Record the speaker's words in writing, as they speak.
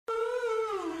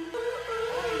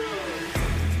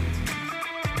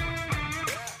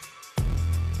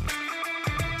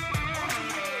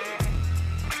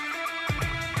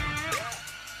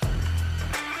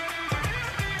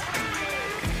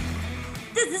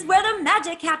is where the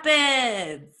magic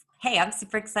happens. Hey, I'm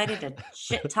super excited to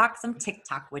shit talk some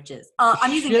TikTok witches.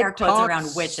 I'm using air quotes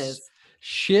around witches.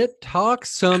 Shit talk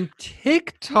some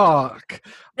TikTok.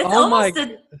 It's Oh my, almost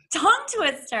a tongue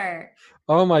twister.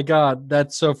 oh my God.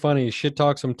 That's so funny. Shit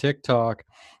talk some TikTok.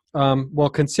 Well,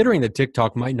 considering that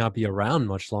TikTok might not be around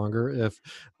much longer if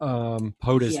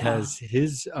POTUS Yeah. has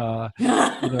his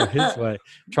way,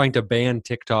 trying to ban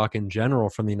TikTok in general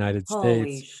from the United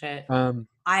Holy States. shit. Um,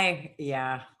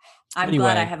 Yeah. I'm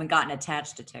glad I anyway, haven't gotten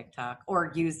attached to TikTok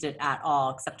or used it at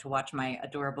all, except to watch my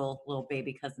adorable little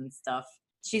baby cousin stuff.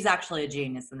 She's actually a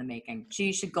genius in the making.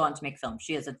 She should go on to make films.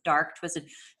 She has a dark, twisted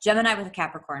Gemini with a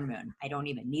Capricorn moon. I don't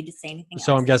even need to say anything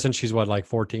so I'm else. guessing she's what, like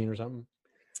 14 or something?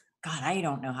 God, I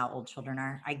don't know how old children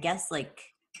are. I guess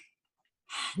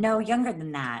no, younger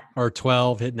than that. Or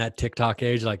 12, hitting that TikTok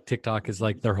age. Like TikTok is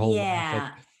like their whole life. Like Yeah.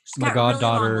 She's my got really long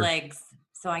goddaughter, legs,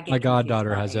 so I my get confused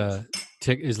goddaughter about has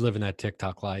age. is living that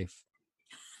TikTok life.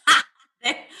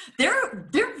 They're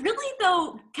really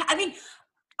though. I mean,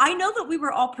 I know that we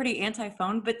were all pretty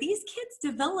anti-phone, but these kids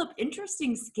develop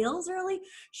interesting skills early.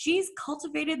 She's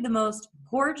cultivated the most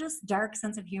gorgeous, dark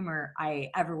sense of humor I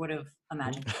ever would have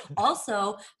imagined.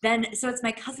 Also, so it's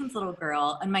my cousin's little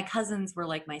girl, and my cousins were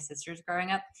like my sisters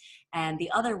growing up, and the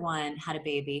other one had a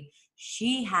baby.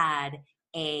 She had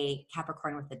a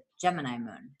Capricorn with a Gemini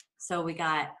moon. So we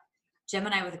got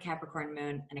Gemini with a Capricorn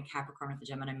moon and a Capricorn with a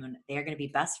Gemini moon. They are going to be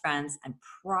best friends and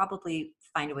probably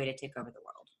find a way to take over the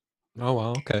world. Oh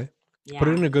well, okay. Put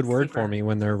it Yeah, in a good word for super. me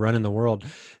when they're running the world.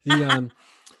 The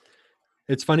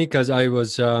it's funny because I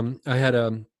had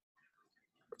a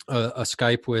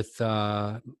Skype with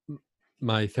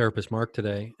my therapist Mark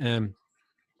today, and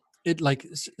it like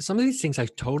some of these things I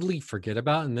totally forget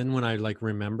about, and then when I like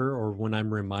remember, or when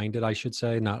I'm reminded, I should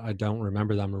say, not I don't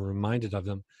remember them, I'm reminded of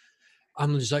them.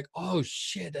 I'm just like, oh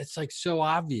shit, that's like so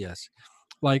obvious.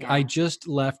 Like I Yeah. just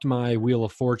left my Wheel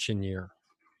of Fortune year.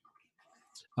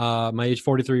 My age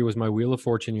 43 was my Wheel of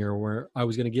Fortune year where I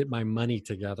was going to get my money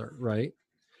together, right?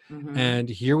 Mm-hmm. And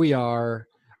here we are.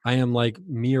 I am like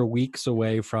mere weeks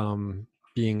away from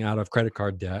being out of credit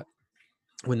card debt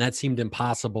when that seemed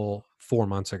impossible 4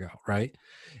 months ago, right?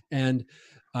 And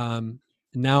um,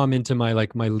 now I'm into my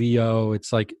Leo.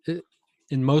 It's like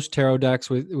in most tarot decks,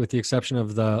 with the exception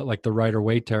of the Rider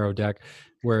Waite tarot deck,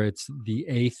 where it's the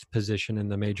 8th position in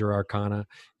the major arcana,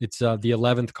 it's the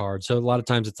 11th card. So a lot of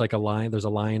times it's like a lion. There's a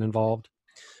lion involved.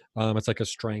 It's like a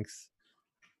strength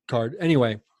card.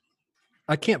 Anyway,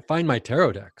 I can't find my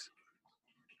tarot decks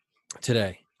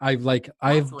today. That's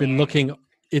I've been weird. looking.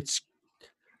 It's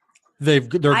they're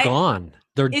I gone.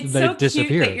 it's They've so cute that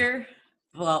disappeared.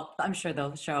 well, I'm sure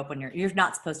they'll show up when you're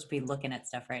not supposed to be looking at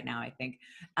stuff right now, I think.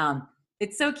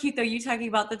 It's so cute though, you talking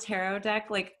about the tarot deck,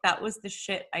 like that was the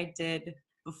shit I did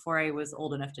before I was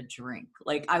old enough to drink.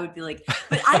 Like I would be like,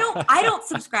 but I don't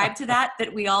subscribe to that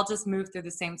we all just move through the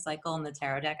same cycle in the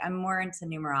tarot deck. I'm more into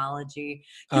numerology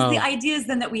because the Oh idea is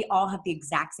then that we all have the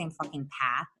exact same fucking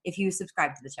path if you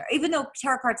subscribe to the tarot. Even though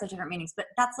tarot cards have different meanings, but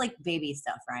that's like baby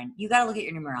stuff, Ryan. You got to look at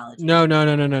your numerology.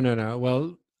 no.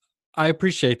 Well, I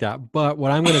appreciate that, but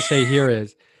what I'm going to say here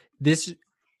is this: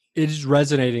 it is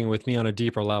resonating with me on a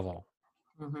deeper level,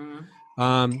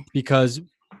 Mm-hmm. because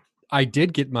I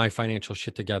did get my financial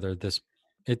shit together.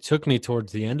 It took me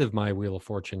towards the end of my Wheel of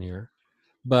Fortune year,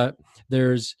 but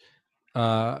there's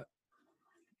uh,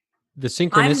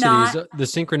 I'm not. the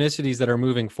synchronicities that are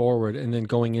moving forward, and then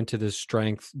going into this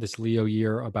strength, this Leo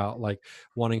year, about like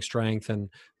wanting strength, and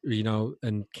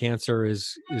and Cancer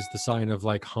is the sign of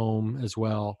like home as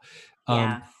well. um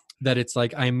Yeah. that it's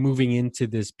like I'm moving into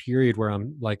this period where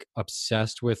I'm like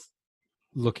obsessed with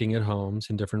looking at homes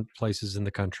in different places in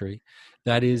the country.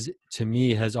 That is, to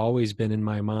me, has always been in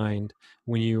my mind.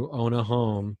 When you own a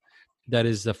home, that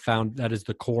is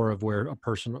the core of where a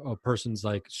person's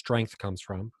like strength comes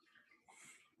from,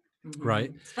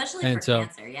 right? Especially for And so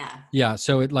Cancer. Yeah. yeah,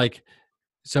 so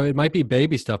it might be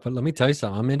baby stuff, but let me tell you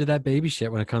something. I'm into that baby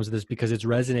shit when it comes to this because it's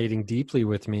resonating deeply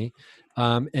with me.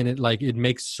 And it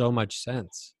makes so much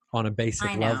sense on a basic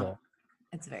I know. level.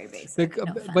 It's very basic. No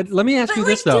But offense. let me ask But you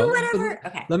like, this do though. whatever.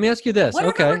 Okay. Let me ask you this. Whatever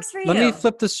Okay. works for Let me you.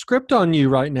 flip the script on you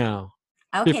right now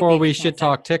Okay, before baby we shit Cancer.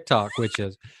 talk TikTok, which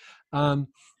is um,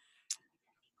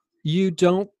 you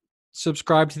don't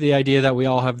subscribe to the idea that we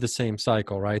all have the same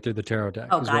cycle, right? Through the tarot deck,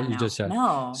 Oh, is what God, you no. just said.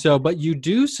 No. So, but you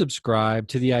do subscribe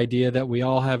to the idea that we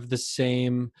all have the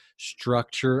same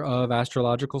structure of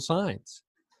astrological signs.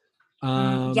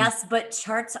 Um, Yes, but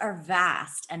charts are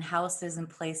vast and houses and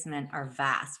placement are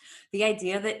vast. The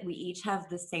idea that we each have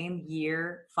the same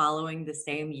year following the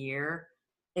same year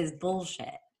is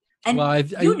bullshit. And Well,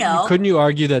 you know, couldn't you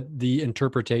argue that the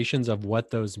interpretations of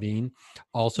what those mean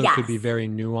also could be yes, very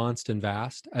nuanced and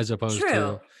vast, as opposed true.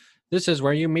 to this is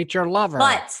where you meet your lover.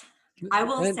 But I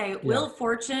will And, say, yeah. Wheel of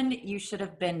Fortune, you should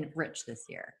have been rich this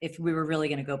year if we were really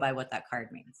going to go by what that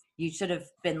card means. You should have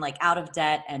been like out of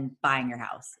debt and buying your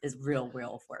house is real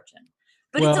Wheel of Fortune.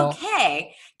 But it's Well,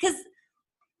 okay because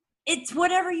it's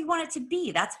whatever you want it to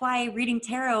be. That's why reading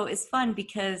tarot is fun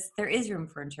because there is room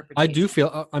for I do interpretation.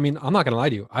 feel. I mean, I'm not gonna lie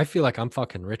to you. I feel like I'm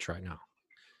fucking rich right now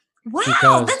Wow,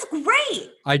 because that's great.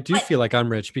 I do But feel like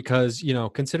I'm rich because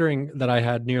considering that I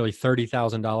had nearly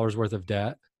 $30,000 worth of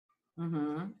debt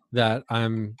mhm. that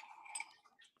I'm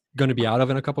going to be out of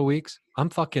in a couple weeks, I'm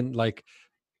fucking like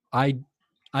I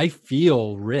I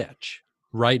feel rich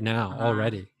right now Uh-huh.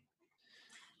 already.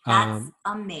 That's Um,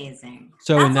 amazing.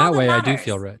 so in That's all that that way, I do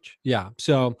feel matters. rich. Yeah.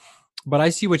 So, but I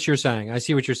see what you're saying. I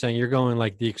see what you're saying. You're going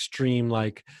like the extreme,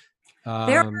 There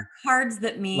are um, cards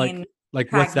that like mean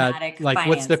what's that? pragmatic Like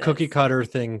what's the cookie finances. cutter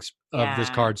things of this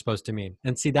Yeah. card supposed to mean?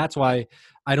 And see, that's why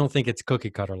I don't think it's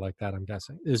cookie cutter like that. I'm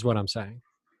guessing is what I'm saying.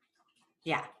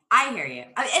 Yeah. I hear you.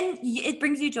 And it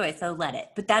brings you joy, so let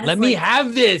it. But that Let is me like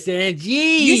have this, Angie.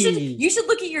 you should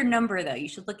look at your number though. You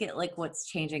should look at like what's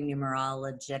changing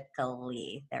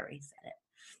numerologically. There we said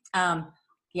it.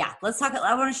 Yeah, let's talk.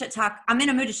 I want to shit talk. I'm in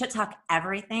a mood to shit talk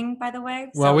everything, by the way.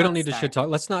 Well, So we don't let's need to shit start.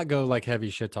 talk. Let's not go like heavy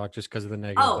shit talk just because of the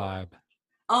negative Oh,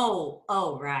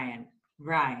 vibe. Ryan.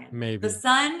 Ryan. The Maybe.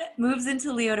 sun moves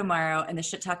into Leo tomorrow and the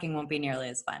shit talking won't be nearly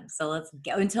as fun. So let's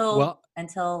go Well,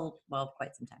 until well,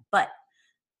 quite some time. But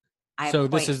I have so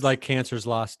this is quite like Cancer's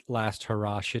last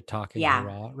hurrah, shit talking yeah,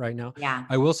 hurrah right now. yeah.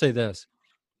 I will say this.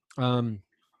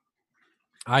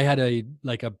 I had a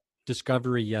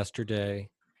discovery yesterday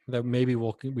that maybe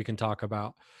we can talk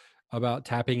about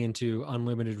tapping into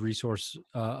unlimited resource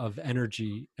of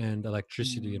energy and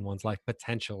electricity in one's life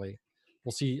potentially.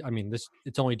 We'll see. I mean,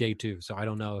 it's only day 2, so I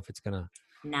don't know if it's gonna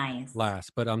Nice.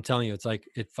 last. But I'm telling you, it's like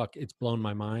it's blown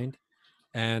my mind,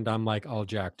 and I'm like all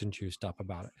jacked and juiced up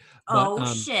about it. But Oh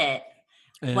shit.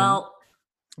 and Well,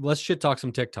 let's shit talk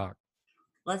some TikTok.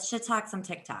 let's shit talk some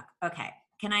TikTok. Okay.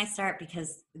 Can I start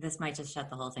because this might just shut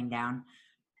the whole thing down?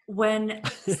 When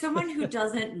someone who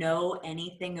doesn't know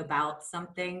anything about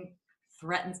something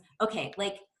threatens, okay,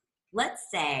 like let's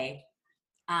say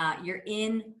you're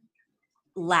in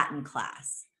Latin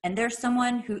class and there's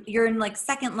someone who you're in like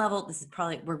second level. This is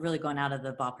probably, we're really going out of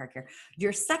the ballpark here.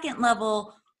 You're second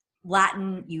level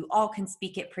Latin, you all can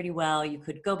speak it pretty well. You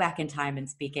could go back in time and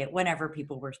speak it whenever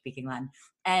people were speaking Latin.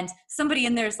 And somebody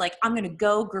in there is like, I'm going to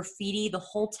go graffiti the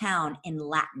whole town in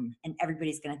Latin and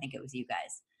everybody's going to think it was you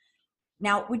guys.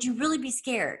 Now, would you really be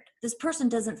scared? This person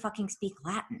doesn't fucking speak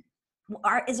Latin.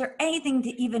 Is there anything to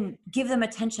even give them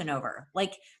attention over?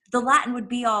 Like the Latin would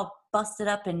be all busted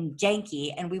up and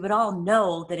janky and we would all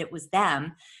know that it was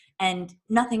them and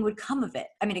nothing would come of it.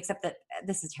 I mean, except that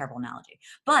this is a terrible analogy,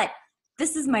 but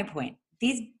this is my point.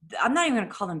 I'm not even going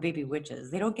to call them baby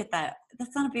witches. They don't get that.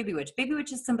 That's not a baby witch. Baby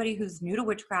witch is somebody who's new to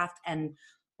witchcraft and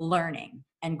learning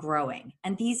and growing.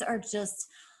 And these are just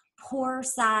poor,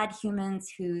 sad humans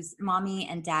whose mommy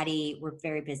and daddy were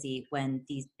very busy when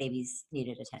these babies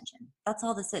needed attention. That's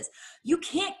all this is. You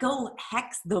can't go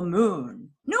hex the moon.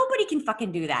 Nobody can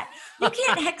fucking do that. You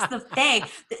can't hex the Fae.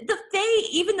 The Fae,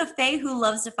 even the Fae who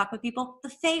loves to fuck with people, the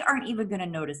Fae aren't even going to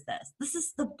notice this. This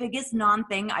is the biggest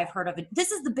non-thing I've heard of.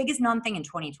 This is the biggest non-thing in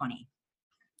 2020.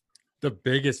 The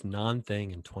biggest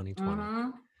non-thing in 2020. Mm-hmm.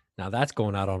 Now that's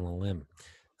going out on a limb.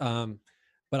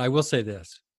 But I will say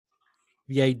this.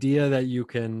 The idea that you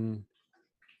can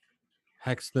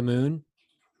hex the moon,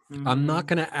 I'm not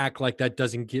going to act like that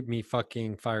doesn't get me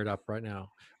fucking fired up right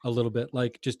now. A little bit,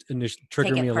 like just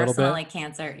trigger Take me it a little personally, bit.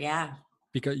 Cancer. Yeah.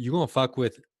 Because you're going to fuck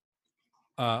with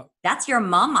that's your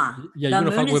mama. yeah, The you're gonna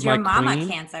moon fuck is with your my mama, queen.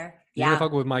 Cancer. You're gonna Yeah.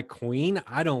 fuck with my queen?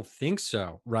 I don't think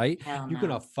so, right? Hell You're no.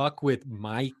 gonna fuck with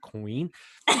my queen?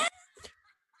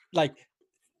 Like,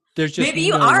 there's just maybe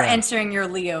you no are way. entering your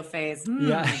Leo phase.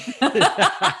 Yeah.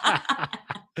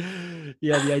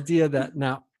 Yeah, the idea that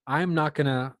now I'm not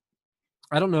gonna.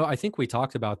 I don't know. I think we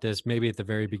talked about this maybe at the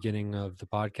very beginning of the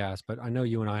podcast, but I know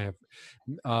you and I have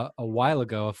a while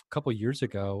ago, a couple years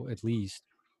ago at least.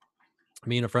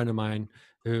 Me and a friend of mine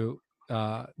who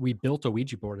we built a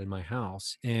Ouija board in my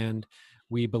house, and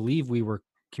we believe we were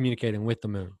communicating with the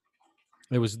moon.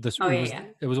 It was this. Oh, It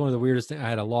yeah. was one of the weirdest things.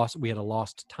 We had a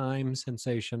lost time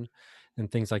sensation, and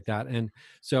things like that. And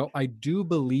so I do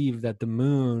believe that the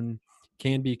moon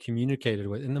can be communicated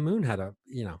with, and the moon had a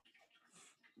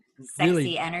really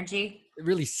Sexy energy.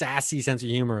 really sassy sense of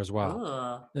humor as well.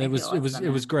 Ooh, It maybe was it was the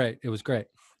moon. great. It was great,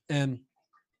 and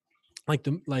like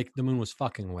the moon was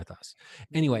fucking with us.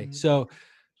 Anyway, so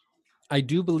I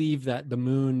do believe that the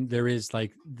moon, there is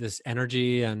like this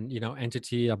energy and,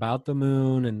 entity about the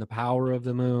moon and the power of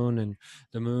the moon, and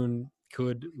the moon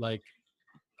could like,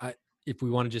 I, if we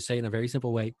want to just say in a very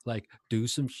simple way, like do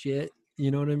some shit,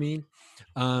 you know what I mean?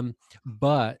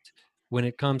 But when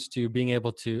it comes to being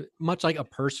able to, much like a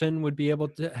person would be able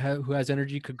to who has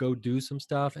energy could go do some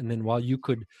stuff. And then while you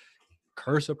could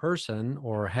curse a person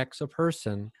or hex a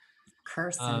person, um,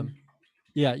 Cursing.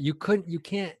 yeah, you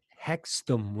can't hex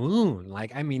the moon.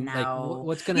 Like, I mean, like No.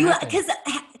 what's going to You happen? because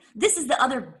this is the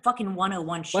other fucking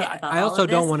 101 But shit about I all also of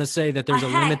don't this. want to say that A there's a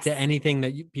limit hex. to anything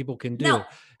that people can No. do.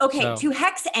 Okay, So to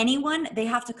hex anyone, they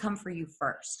have to come for you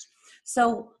first.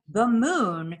 So the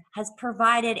moon has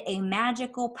provided a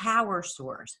magical power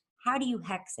source. How do you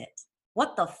hex it?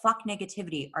 What the fuck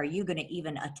negativity are you going to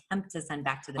even attempt to send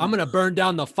back to the I'm moon? going to burn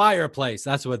down the fireplace.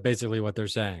 That's basically what they're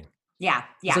saying. Yeah, It's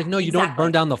yeah, like, no, you don't burn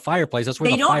exactly. down the fireplace. That's where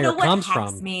They the don't fire know what comes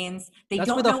hex from. means. They That's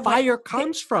where don't the know what fire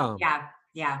comes from. Yeah,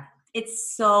 yeah.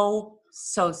 It's so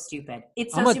stupid.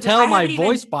 It's I'm so going to stupid. tell I my haven't even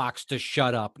voice box to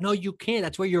shut up. No, you can't.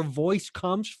 That's where your voice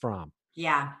comes from.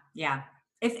 Yeah, yeah.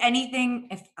 If anything,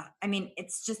 I mean,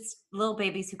 it's just little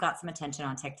babies who got some attention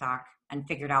on TikTok and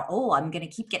figured out, oh, I'm gonna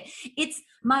keep getting. It's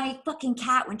my fucking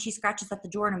cat when she scratches at the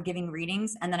door and I'm giving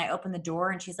readings, and then I open the door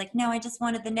and she's like, no, I just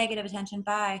wanted the negative attention.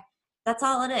 Bye. That's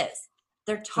all it is.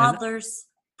 They're And toddlers.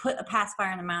 Put a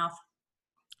pacifier in the mouth.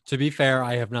 to be fair,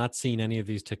 I have not seen any of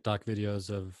these TikTok videos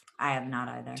of I have not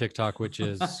either. TikTok, which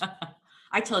is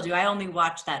I told you I only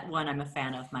watch that one I'm a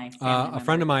fan of, my family a member.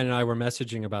 friend of mine and I were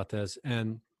messaging about this,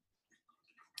 and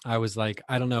I was like,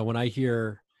 I don't know, when I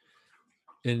hear,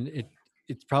 and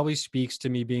it probably speaks to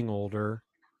me being older,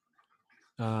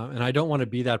 and I don't want to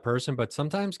be that person, but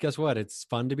sometimes, guess what? It's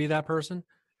fun to be that person.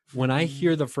 When I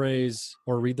hear the phrase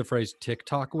or read the phrase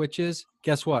TikTok witches,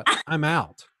 guess what? I'm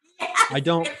out. Yes, I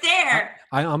don't. it's there.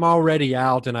 I'm already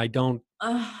out, and I don't.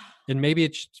 Ugh. And maybe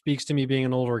it speaks to me being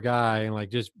an older guy and like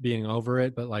just being over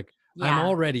it, but like I'm Yeah.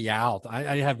 already out.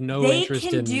 I have no They interest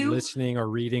can in do listening or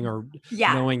reading or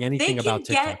Yeah, knowing they anything can about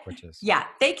get TikTok witches. yeah,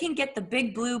 they can get the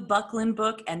big blue Buckland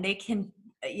book and they can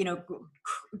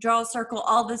draw a circle,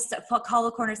 all this stuff, call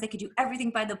the corners. They could do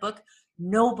everything by the book.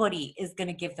 Nobody is going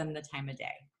to give them the time of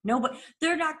day. Nobody,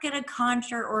 they're not going to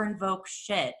conjure or invoke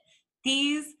shit.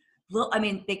 These I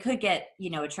mean, they could get,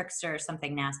 a trickster or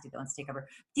something nasty that wants to take over.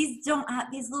 These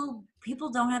little people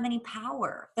don't have any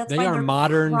power. That's They why are they're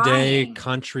modern day crying.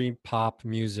 country pop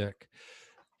music.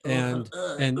 Ugh,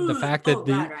 And the fact that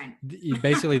God, Ryan.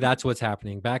 basically that's what's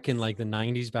happening back in like the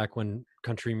 90s, back when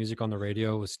country music on the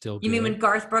radio was still good. You mean when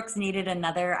Garth Brooks needed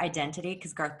another identity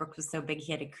because Garth Brooks was so big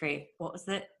he had to create, what was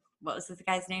this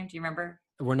guy's name? Do you remember?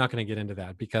 We're not going to get into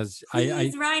that because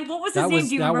Please, Ryan, what was his that name?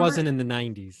 Do you that remember? wasn't in the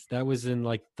 90s. That was in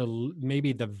like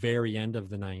maybe the very end of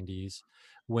the 90s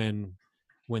when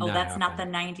Oh, that that's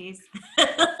happened. not the 90s.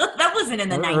 That wasn't in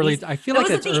the 90s. Early, I feel like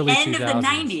that's at the early end 2000s. of the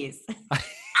 90s.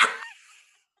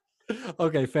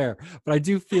 Okay, fair. But I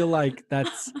do feel like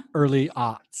that's early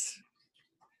aughts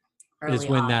is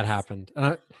when that happened.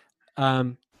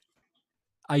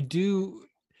 I do.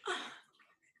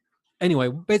 Anyway,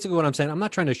 basically what I'm saying, I'm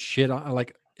not trying to shit on,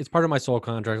 like, it's part of my soul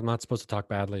contract. I'm not supposed to talk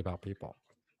badly about people.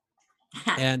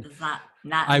 And It's not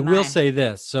I will mine. say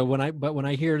this. So when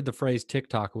I hear the phrase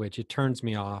TikTok witch, it turns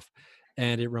me off,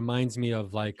 and it reminds me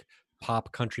of like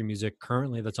pop country music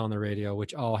currently that's on the radio,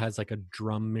 which all has like a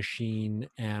drum machine,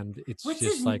 and it's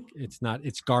just like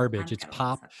it's garbage. It's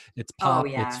pop, Oh,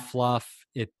 yeah. it's fluff.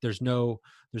 There's no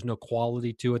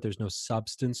quality to it. There's no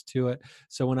substance to it.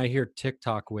 So when I hear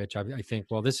TikTok witch, I think,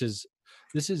 well, this is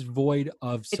void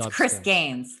of substance. It's Chris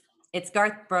Gaines. It's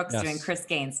Garth Brooks Yes. doing Chris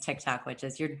Gaines TikTok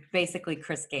witches. You're basically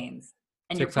Chris Gaines.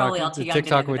 And TikTok, you're probably all too young to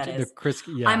know who that is.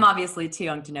 Yeah. I'm obviously too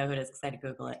young to know who it is because I had to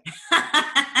Google it.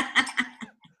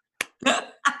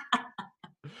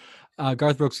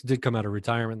 Garth Brooks did come out of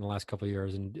retirement in the last couple of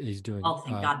years, and he's doing. Oh,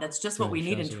 thank God! That's just what we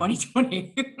need in shows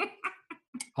 2020.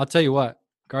 I'll tell you what,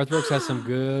 Garth Brooks has some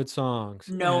good songs.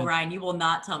 No, Ryan, you will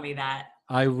not tell me that.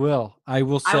 I will. I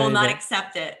will say I will not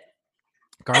accept it.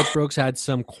 Garth Brooks had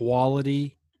some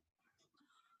quality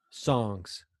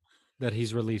songs that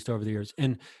he's released over the years,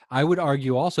 and I would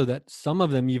argue also that some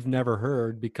of them you've never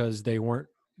heard because they weren't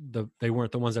the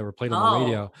ones that were played on the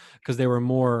radio, because they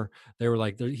were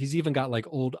like, he's even got like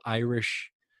old Irish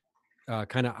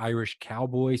kind of Irish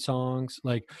cowboy songs,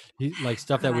 like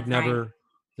stuff that would never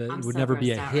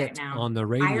be a hit on the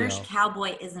radio. Irish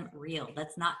cowboy isn't real.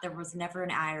 There was never an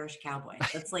Irish cowboy.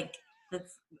 That's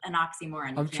an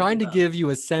oxymoron. I'm trying to give you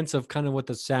a sense of kind of what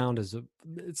the sound is.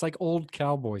 It's like old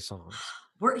cowboy songs.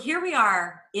 Here we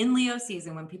are in Leo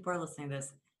season when people are listening to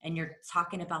this. and you're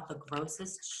talking about the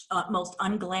grossest, most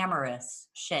unglamorous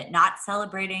shit, not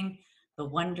celebrating the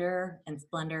wonder and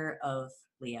splendor of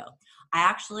Leo. I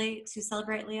actually, to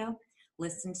celebrate Leo,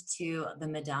 listened to the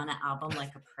Madonna album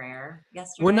Like a Prayer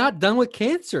yesterday. We're not done with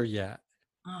Cancer yet.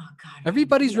 Oh God!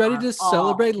 Everybody's ready to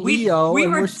celebrate Leo, we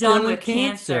and were we're still done in with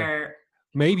Cancer.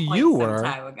 Maybe quite you some were.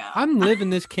 time ago. I'm living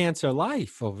this Cancer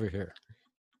life over here.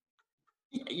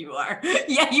 Yeah, you are.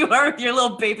 Yeah, you are with your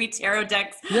little baby tarot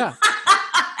decks. Yeah,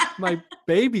 my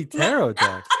baby tarot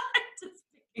deck. Just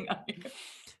picking on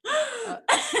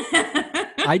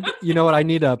you. You know what? I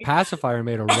need a pacifier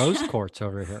made of rose quartz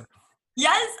over here.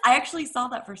 Yes, I actually saw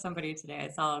that for somebody today. I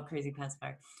saw a crazy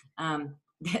pacifier.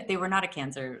 They were not a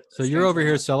Cancer. So you're over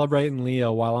here celebrating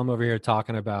Leo while I'm over here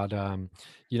talking about,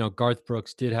 Garth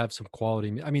Brooks did have some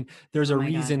quality. I mean, there's a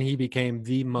reason he became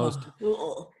the most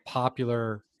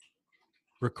popular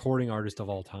recording artist of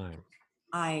all time.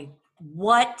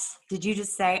 What did you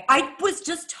just say? I was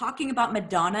just talking about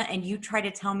Madonna and you try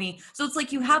to tell me. So it's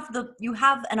like you have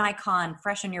an icon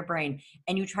fresh in your brain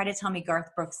and you try to tell me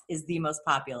Garth Brooks is the most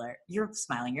popular. You're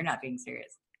smiling. You're not being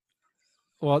serious.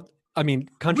 Well, I mean,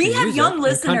 country music. We have young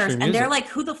listeners and they're like,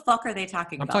 who the fuck are they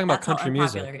talking about? I'm talking about country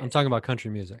music. I'm talking about country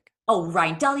music. Oh,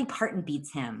 Ryan, Dolly Parton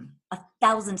beats him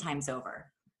 1,000 times over.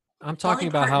 I'm talking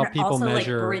about how people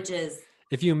measure bridges.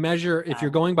 If you're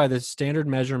going by the standard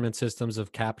measurement systems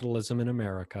of capitalism in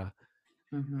America,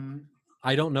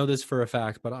 I don't know this for a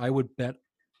fact, but I would bet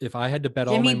if I had to bet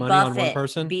all my money on one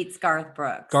person, beats Garth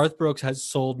Brooks. Garth Brooks has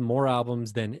sold more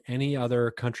albums than any other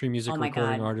country music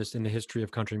recording artist in the history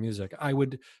of country music. I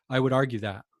would argue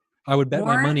that. I would bet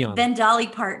my money on than Dolly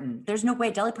Parton. There's no way.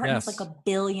 Dolly Parton has like 1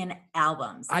 billion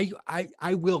albums. I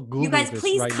will Google. You guys, this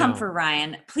please right come now. for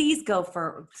Ryan. Please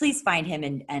find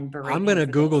him and berate. I'm gonna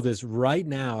Google this right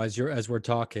now as we're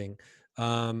talking.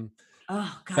 Oh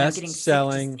God, best I'm getting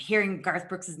selling. Sick just hearing Garth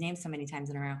Brooks' name so many times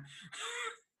in a row.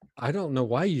 I don't know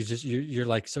why you're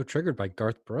like so triggered by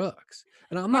Garth Brooks.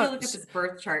 And I'm not. not Look at this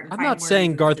birth chart. I'm not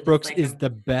saying Garth Brooks is the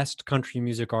best country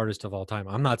music artist of all time.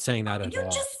 I'm not saying that at all. You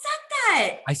just said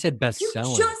that. I said best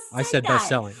selling. I said best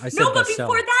selling. I said no, but best before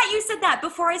selling. that, you said that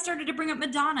before I started to bring up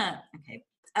Madonna. Okay.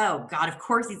 Oh God, of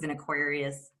course he's an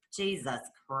Aquarius. Jesus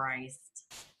Christ.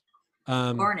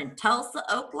 Born in Tulsa,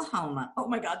 Oklahoma. Oh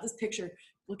my God, this picture.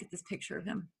 Look at this picture of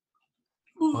him.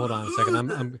 Hold on a second.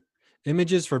 I'm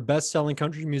images for best-selling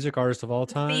country music artist of all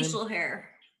time. Facial hair.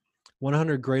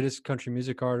 100 greatest country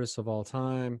music artists of all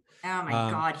time. Oh my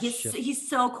God, he's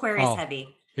so Aquarius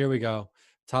heavy. Here we go.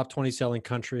 Top 20 selling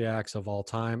country acts of all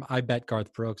time. I bet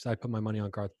Garth Brooks. I put my money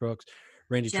on Garth Brooks.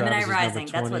 Randy Gemini Travis Rising.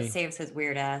 Is number 20. That's what saves his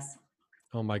weird ass.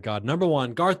 Oh my God. Number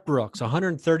 1, Garth Brooks,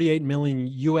 138 million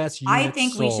US units I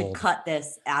think sold. we should cut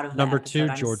this out of Number the 2,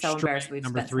 episode. George Strait.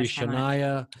 Number 3,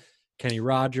 Shania. Kenny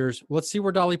Rogers. Let's see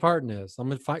where Dolly Parton is. I'm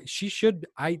gonna find.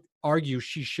 I argue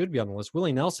she should be on the list.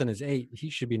 Willie Nelson is 8. He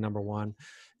should be number 1,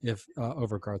 if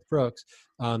over Garth Brooks.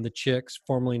 The Chicks,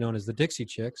 formerly known as the Dixie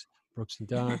Chicks, Brooks and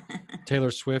Dunn. Taylor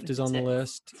Swift is on the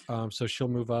list, so she'll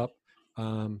move up.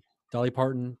 Dolly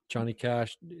Parton, Johnny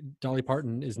Cash. Dolly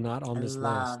Parton is not on this list.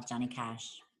 I love Johnny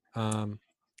Cash.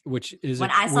 Which is when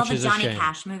I saw the Johnny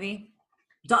Cash movie.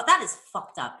 That is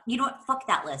fucked up. You know what? Fuck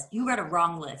that list. You read a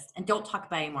wrong list, and don't talk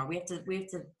about it anymore. We have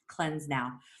to cleanse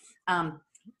now.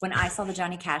 When I saw the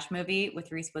Johnny Cash movie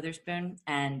with Reese Witherspoon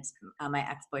and my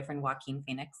ex-boyfriend Joaquin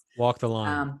Phoenix, Walk the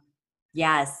Line.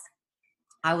 Yes,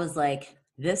 I was like,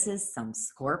 this is some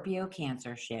Scorpio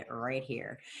Cancer shit right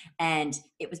here. And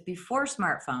it was before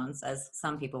smartphones, as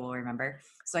some people will remember,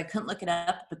 so I couldn't look it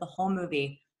up. But the whole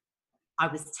movie, I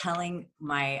was telling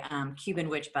my Cuban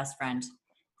witch best friend.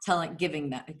 Telling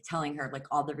her like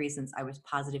all the reasons I was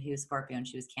positive he was Scorpio and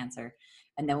she was Cancer.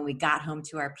 And then when we got home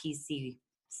to our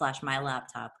PC/my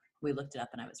laptop, we looked it up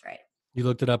and I was right. You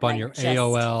looked it up on your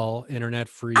AOL internet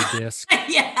free disk.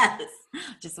 Yes.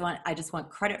 I just want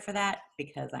credit for that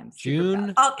because I'm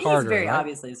June Carter. He's very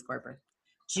obviously a Scorpio.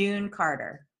 June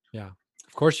Carter. Yeah.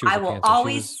 Of course she was I a will Cancer.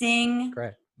 always sing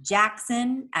great.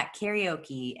 Jackson at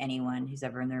karaoke. Anyone who's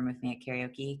ever in the room with me at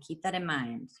karaoke, keep that in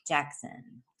mind.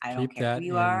 Jackson. I don't care who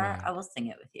you are. I will sing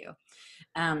it with you.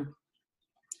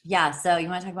 Yeah. So you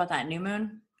want to talk about that new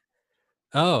moon?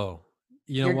 Oh,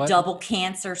 you know your what? Double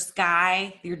Cancer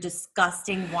sky. You're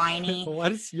disgusting, whiny.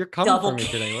 You're coming for me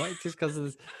today? What? Just because of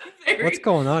this? What's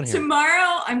going on here?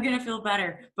 Tomorrow I'm gonna feel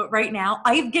better, but right now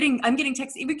I'm getting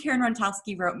texts. Even Karen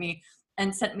Rontowski wrote me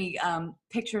and sent me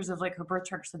pictures of like her birth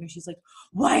chart or something. She's like,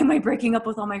 why am I breaking up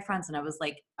with all my friends? And I was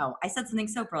like, oh, I said something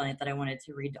so brilliant that I wanted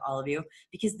to read to all of you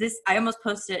because I almost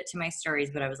posted it to my stories,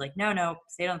 but I was like, no,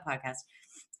 say it on the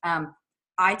podcast.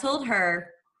 I told her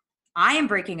I am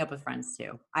breaking up with friends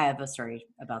too. I have a story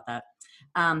about that.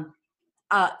 Um,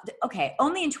 okay,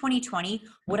 only in 2020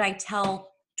 would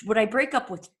I break up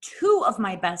with two of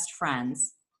my best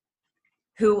friends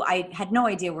who I had no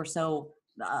idea were so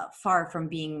far from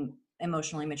being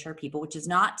emotionally mature people, which is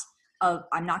not,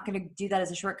 I'm not going to do that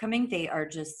as a shortcoming. They are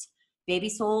just baby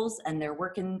souls and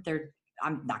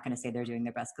I'm not going to say they're doing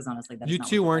their best because honestly, that is You not what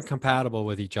two their weren't best looks like. compatible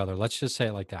with each other. Let's just say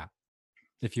it like that.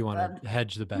 If you want to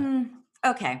hedge the bet.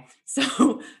 Okay.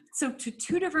 So to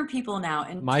two different people now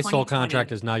in My soul 2020.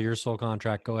 contract is not your soul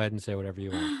contract. Go ahead and say whatever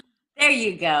you want. There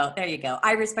you go. There you go.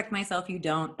 I respect myself. You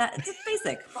don't. That's just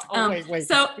basic. Wait.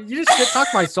 So You just shit talk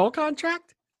my soul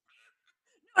contract?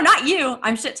 no, not you.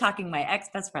 I'm shit talking my ex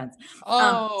best friends.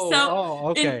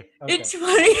 Okay. In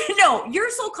 20, no, your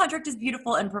soul contract is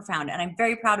beautiful and profound, and I'm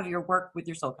very proud of your work with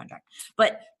your soul contract.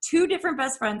 But two different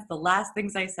best friends, the last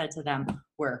things I said to them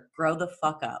were grow the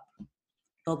fuck up.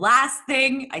 The last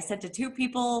thing I said to two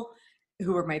people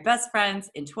who were my best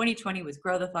friends in 2020 was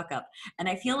grow the fuck up. And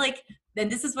I feel like,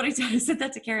 and this is what I said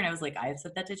that to Karen. I was like, I have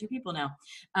said that to two people now.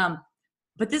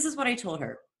 But this is what I told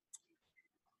her.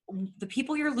 The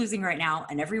people you're losing right now,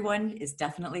 and everyone is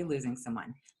definitely losing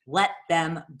someone. Let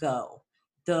them go.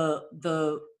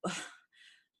 The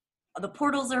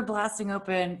portals are blasting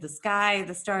open. The sky,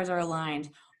 the stars are aligned.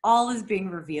 All is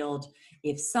being revealed.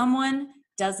 If someone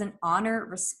doesn't honor,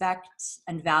 respect,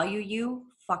 and value you,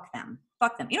 fuck them.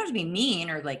 Fuck them. You don't have to be mean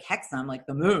or like hex them like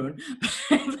the moon,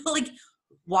 but like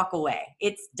walk away.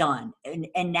 It's done.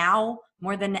 And now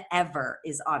more than ever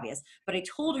is obvious. But I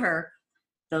told her,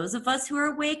 those of us who are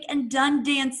awake and done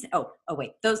dancing.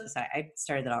 Sorry, I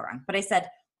started that all wrong. But I said,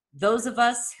 those of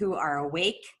us who are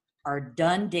awake are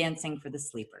done dancing for the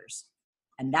sleepers.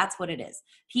 And that's what it is.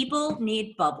 People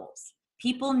need bubbles.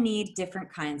 People need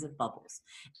different kinds of bubbles.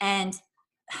 And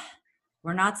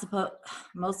most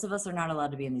of us are not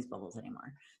allowed to be in these bubbles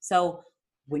anymore. So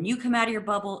when you come out of your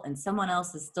bubble and someone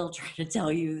else is still trying to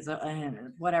tell you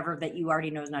whatever that you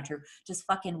already know is not true, just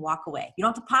fucking walk away. You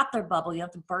don't have to pop their bubble. You don't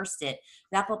have to burst it.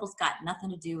 That bubble's got nothing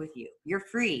to do with you. You're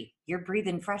free. You're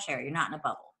breathing fresh air. You're not in a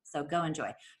bubble. So go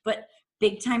enjoy. But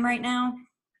big time right now,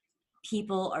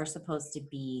 people are supposed to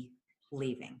be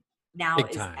leaving. Now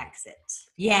Big is time. exit.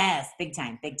 Yes, big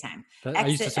time, big time. I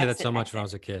used to say that so much when I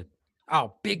was a kid.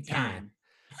 Oh, big time.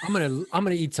 I'm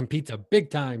gonna eat some pizza. Big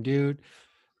time, dude.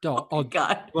 Oh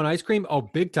God. You want ice cream? Oh,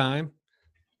 big time.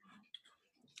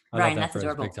 Ryan, that's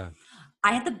adorable. Big time.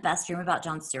 I had the best dream about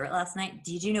Jon Stewart last night.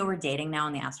 Did you know we're dating now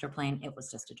on the astral plane? It was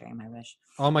just a dream, I wish.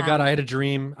 Oh my God, I had a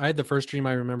dream. I had the first dream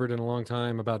I remembered in a long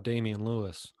time about Damian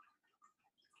Lewis.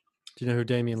 Do you know who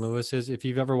Damian Lewis is? If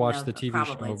you've ever watched the TV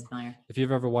show, if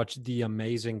you've ever watched the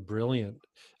amazing, brilliant,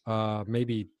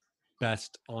 maybe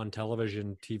best on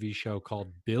television TV show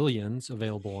called Billions,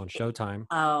 available on Showtime.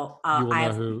 You will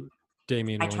know who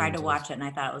Damian Williams is. I tried to watch it and I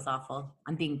thought it was awful.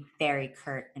 I'm being very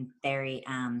curt and very,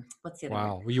 what's the other word?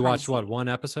 Wow. You watched what, one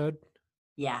episode?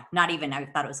 Yeah, not even. I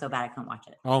thought it was so bad I couldn't watch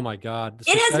it. Oh my God.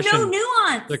 It has no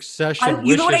nuance. Succession.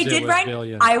 You know what I did,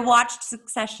 Ryan? I watched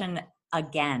Succession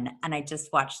again, and I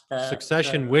just watched the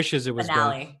Succession wishes it was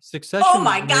finale. Succession. Oh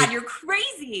my God, you're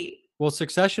crazy. Well,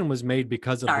 Succession was made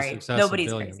because of the success of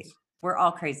Billions. Nobody's crazy. We're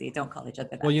all crazy. Don't call each other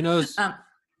that. Well, you know,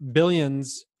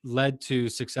 Billions led to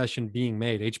Succession being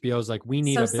made. HBO's like, we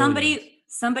need a Billions.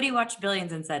 Somebody watched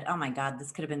Billions and said, oh my God,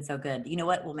 this could have been so good. You know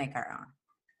what? We'll make our own.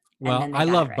 Well, I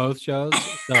love both shows.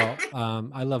 So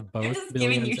I love both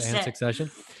Billions and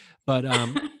Succession. But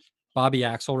Bobby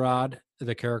Axelrod,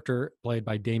 the character played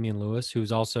by Damian Lewis,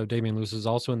 Damian Lewis is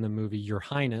also in the movie Your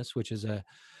Highness, which is an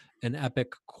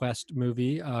epic quest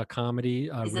movie, comedy.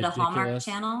 Is it a Hallmark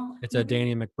Channel? It's a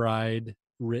Danny McBride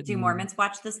written. Do Mormons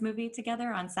watch this movie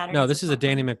together on Saturday? No, this is a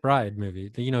Danny McBride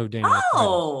movie. You know who Danny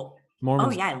McBride.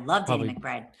 Mormons, I love Danny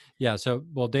McBride. Yeah,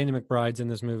 Danny McBride's in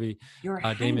this movie.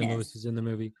 Damian Lewis is in the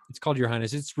movie. It's called Your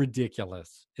Highness. It's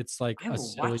ridiculous. It's like I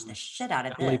will watch the shit out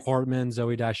of Natalie this. Portman,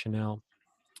 Zooey Deschanel,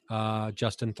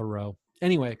 Justin Theroux.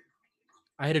 Anyway,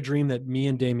 I had a dream that me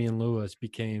and Damian Lewis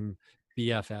became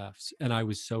BFFs, and I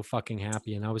was so fucking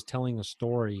happy. And I was telling a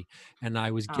story, and I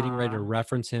was getting ready to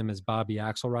reference him as Bobby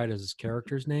Axelrod as his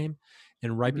character's name.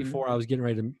 And right before I was getting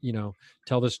ready to,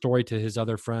 tell the story to his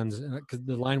other friends, because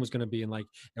the line was going to be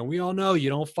and we all know you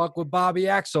don't fuck with Bobby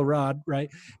Axelrod, right?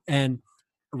 And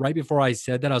right before I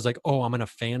said that, I was like, oh, I'm going to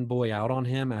fanboy out on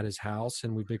him at his house,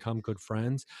 and we become good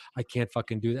friends. I can't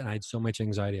fucking do that. And I had so much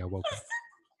anxiety. I woke up.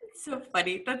 So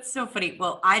funny. That's so funny.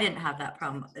 Well, I didn't have that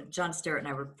problem. Jon Stewart and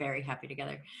I were very happy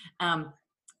together.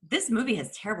 This movie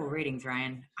has terrible ratings,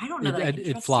 Ryan. I don't know that I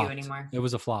can trust you anymore. It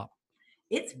was a flop.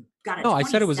 It's got a No, I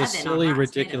said it was a 27 on silly, Rotten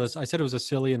ridiculous. Tomatoes. I said it was a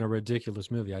silly and a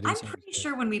ridiculous movie. I didn't I'm say it was pretty good.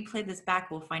 sure when we play this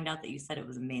back, we'll find out that you said it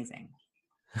was amazing.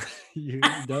 You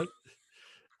don't.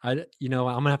 I'm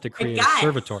gonna have to My create a God,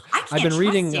 servitor. I I've can't been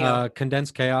reading trust you.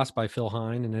 Condensed Chaos by Phil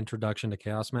Hine, an introduction to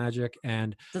chaos magic,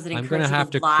 and Does it I'm gonna encourage you have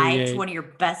to to lie to create. one of your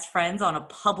best friends on a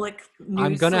public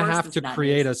I'm news gonna source have that's to not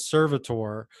create a news?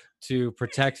 servitor to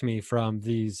protect me from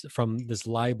this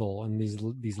libel and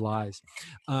these lies.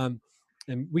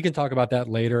 And we can talk about that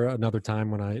later, another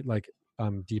time when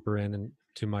I'm deeper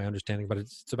into my understanding. But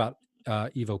it's about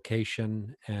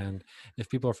evocation, and if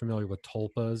people are familiar with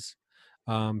tulpas.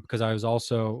 Because I was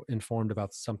also informed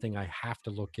about something I have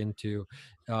to look into.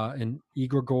 An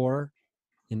egregore,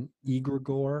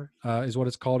 is what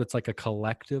it's called. It's like a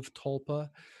collective tulpa.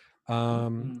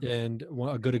 And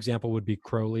a good example would be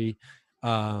Crowley.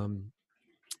 Um,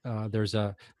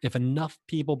 if enough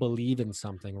people believe in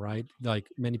something, right? Like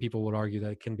many people would argue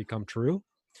that it can become true.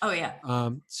 Oh yeah,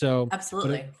 So,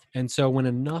 absolutely. so when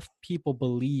enough people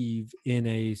believe in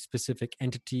a specific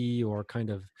entity or kind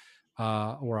of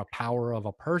or a power of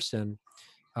a person,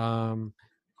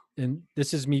 and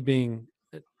this is me being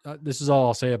this is all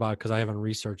I'll say about it because I haven't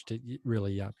researched it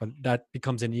really yet, but that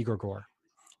becomes an egregore.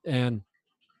 And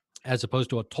as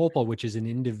opposed to a tulpa, which is an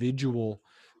individual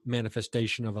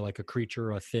manifestation of like a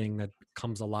creature or a thing that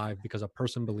comes alive because a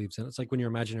person believes in it. It's like when your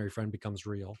imaginary friend becomes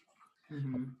real.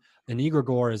 Mm-hmm. An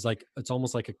egregore is like, it's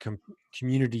almost like a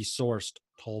community sourced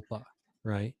tulpa,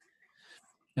 right?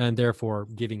 And therefore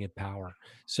giving it power.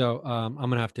 So I'm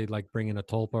gonna have to like bring in a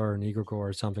tulpa or an egregore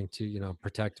or something to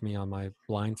protect me on my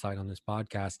blind side on this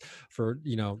podcast for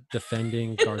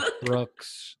defending Garth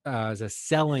Brooks as a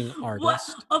selling What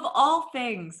artist. of all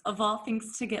things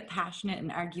to get passionate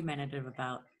and argumentative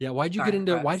about? Yeah, why did Garth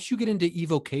Brooks. you get into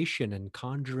evocation and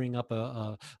conjuring up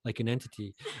a like an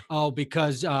entity? Oh,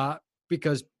 because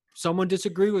someone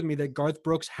disagreed with me that Garth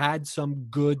Brooks had some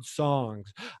good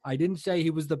songs. I didn't say he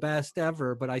was the best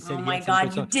ever, but I said Oh he my had some good God,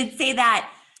 you songs. did say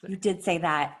that. You did say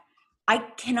that. I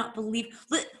cannot believe.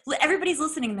 Everybody's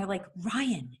listening. And they're like,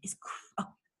 Ryan is. Oh,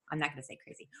 I'm not going to say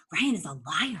crazy. Ryan is a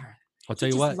liar. I'll He tell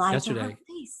you just what, lied to her yesterday.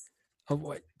 face. Oh,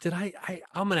 what did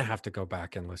I'm gonna have to go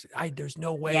back and listen. There's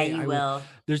no way Yeah, you I would. will.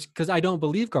 Because I don't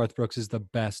believe Garth Brooks is the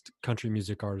best country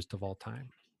music artist of all time.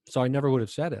 So I never would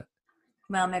have said it.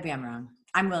 Well, maybe I'm wrong.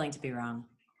 I'm willing to be wrong.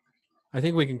 I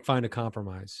think we can find a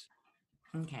compromise.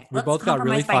 Okay. We Let's both got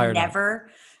really compromise by fired up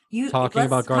never. talking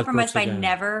about Let's Garth compromise Brooks by again.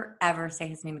 never ever say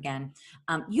his name again.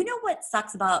 You know what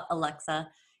sucks about Alexa?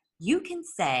 You can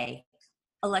say,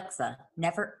 Alexa,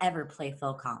 never ever play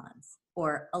Phil Collins,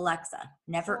 or Alexa,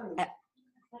 never.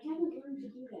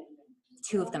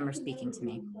 Two of them are speaking to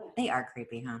me. They are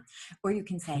creepy, huh? Or you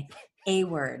can say a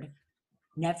word.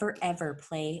 Never ever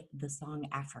play the song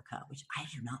Africa, which I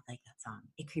do not like that song.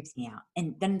 It creeps me out.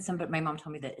 And then my mom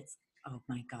told me that it's, oh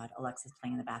my God, Alexa's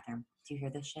playing in the bathroom. Do you hear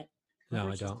this shit? No, Whoever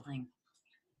I she's don't. playing.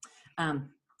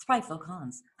 It's probably Phil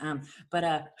Collins. But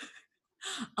I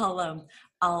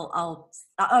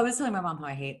was telling my mom how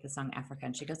I hate the song Africa,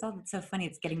 and she goes, "Oh, that's so funny.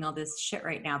 It's getting all this shit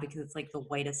right now because it's like the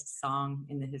whitest song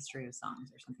in the history of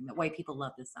songs or something. That white people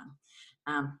love this song."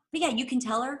 But yeah, you can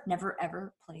tell her never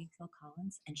ever play Phil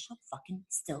Collins, and she'll fucking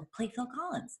still play Phil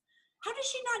Collins. How does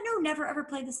she not know never ever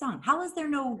play the song? How is there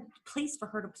no place for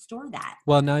her to store that?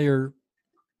 Well, now you're.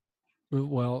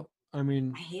 Well, I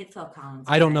mean, I hate Phil Collins.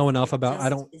 I don't know Guys. enough It about. I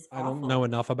just don't. is I don't awful. know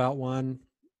enough about one,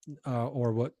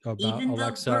 or what about Even the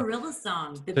Alexa Gorilla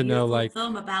song, the to know beautiful like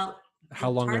film about how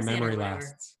the long their Tarzan or memory whatever.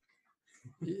 lasts.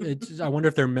 I wonder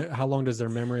if how long does their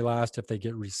memory last if they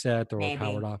get reset or Maybe.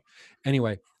 powered off.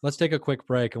 Anyway, let's take a quick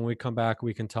break, and when we come back,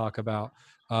 we can talk about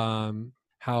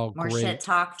how More great shit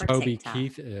talk for Toby TikTok.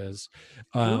 Keith is.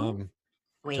 Who?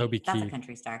 Wait, Toby that's Keith. a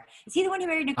country star. Is he the one who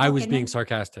married Nicole I was Kidman? being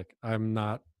sarcastic. I'm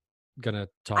not gonna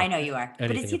talk. I know you are.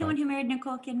 But is he the one who married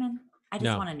Nicole Kidman? I just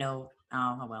No. want to know.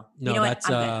 Oh well. No, You know that's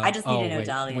what? I'm good. I just need to know wait,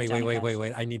 Dolly and Johnny Cash.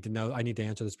 wait. I need to know. I need to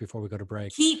answer this before we go to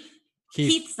break. Keith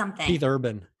something. Keith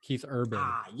Urban.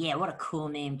 Ah, yeah. What a cool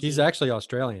name. He's Keith. actually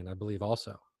Australian, I believe.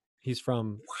 Also, he's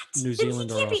from New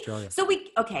Zealand or Australia. So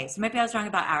maybe I was wrong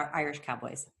about our Irish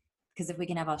Cowboys. Because if we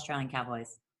can have Australian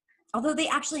Cowboys, although they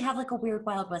actually have like a weird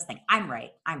Wild West thing. I'm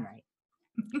right.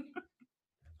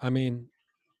 I mean,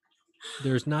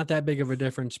 there's not that big of a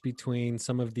difference between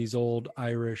some of these old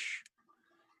Irish,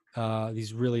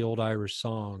 these really old Irish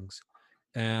songs,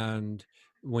 and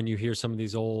when you hear some of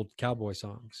these old cowboy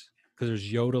songs, because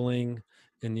there's yodeling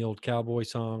in the old cowboy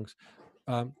songs.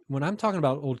 When I'm talking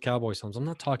about old cowboy songs, I'm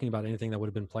not talking about anything that would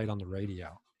have been played on the radio.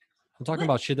 I'm talking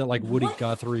about shit that like Woody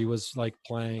Guthrie was like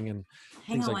playing and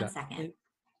Hang things on like one that. second.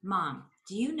 Mom,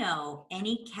 Do you know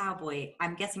any cowboy?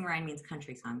 I'm guessing Ryan means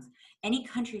country songs. Any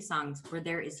country songs where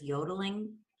there is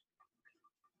yodeling?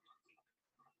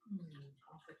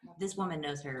 This woman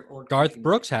knows her old. Garth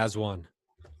Brooks has one.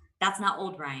 That's not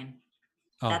old, Ryan.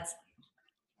 Oh. That's,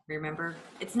 remember?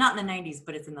 It's not in the 90s,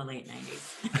 but it's in the late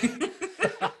 90s.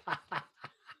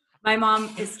 My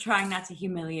mom is trying not to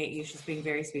humiliate you. She's being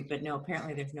very sweet, but no,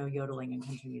 apparently there's no yodeling in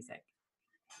country music.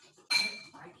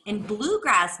 In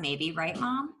bluegrass, maybe, right,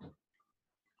 Mom?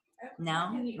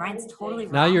 No, Ryan's totally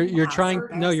wrong. Now you're Wow, trying. so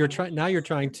No, you're embarrassing. trying. Now you're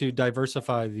trying to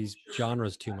diversify these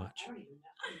genres too much.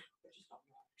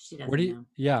 She doesn't What do you? know.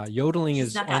 Yeah, yodeling She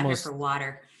is snuck out here almost for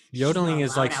water. yodeling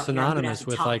She's is not like allowed out here. I'm gonna have synonymous to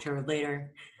with talk like to her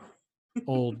later.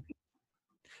 old,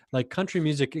 like country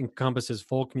music encompasses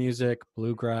folk music,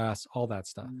 bluegrass, all that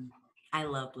stuff. I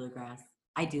love bluegrass.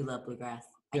 I do love bluegrass.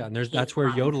 Yeah, and hate that's where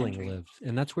modern yodeling country. lives,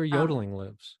 and that's where yodeling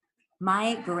lives.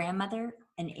 My grandmother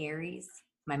in Aries,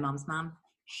 my mom's mom,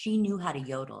 she knew how to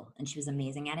yodel and she was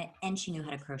amazing at it. And she knew how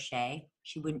to crochet.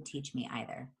 She wouldn't teach me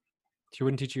either. She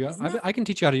wouldn't teach you. Isn't that- I can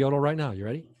teach you how to yodel right now. You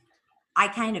ready? I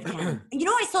kind of can. You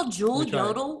know, I saw Jewel Let me try it.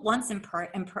 yodel once in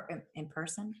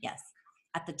person. Yes,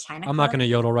 at the China I'm not Club. going to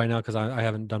yodel right now because I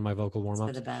haven't done my vocal warm It's for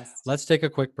ups. the best. Let's take a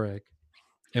quick break,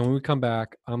 and when we come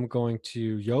back, I'm going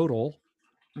to yodel.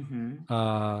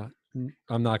 Mhm.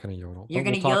 I'm not going to yodel. You're but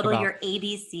going to we'll talk yodel about- your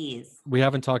ABCs. We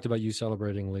haven't talked about you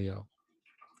celebrating Leo.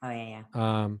 Oh,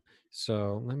 yeah.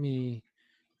 So let me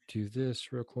do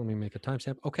this real quick. Let me make a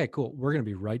timestamp. Okay, cool. We're going to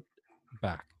be right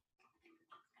back.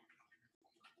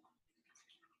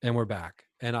 And we're back.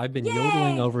 And I've been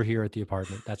yodeling Yay! over here at the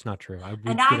apartment. That's not true.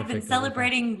 And I've been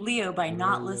celebrating Leo by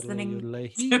not listening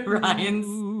to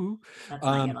Ryan's. That's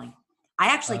not yodeling. I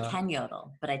actually can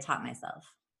yodel, but I taught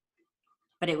myself.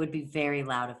 But it would be very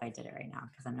loud if I did it right now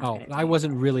because I'm not good at I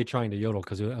wasn't really trying to yodel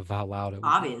because of how loud it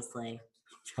was. Obviously.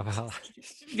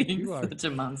 Being You are- such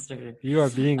a monster. You are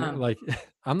being like,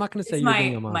 I'm not going to say It's you're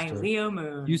being a monster. my Leo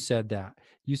moon. You said that.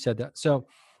 So,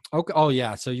 okay. Oh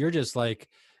yeah. So you're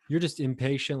just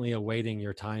impatiently awaiting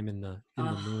your time in the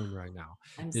moon right now.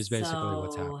 Is basically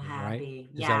what's happening, right?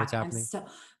 Is that what's happening?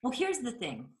 Well, here's the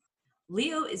thing.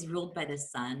 Leo is ruled by the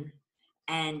sun,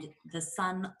 and the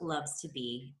sun loves to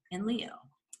be in Leo.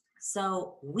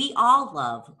 So we all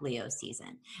love Leo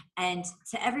season. And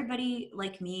to everybody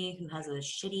like me who has a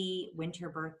shitty winter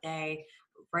birthday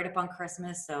right up on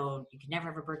Christmas, so you could never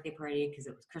have a birthday party because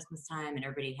it was Christmas time and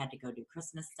everybody had to go do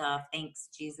Christmas stuff. Thanks,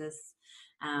 Jesus.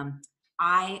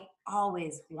 I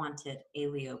always wanted a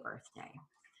Leo birthday.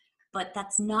 But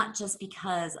that's not just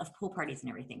because of pool parties and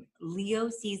everything. Leo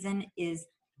season is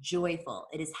joyful.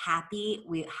 It is happy.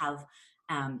 We have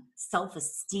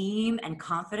self-esteem and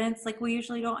confidence like we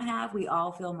usually don't have. We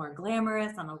all feel more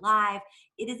glamorous and alive.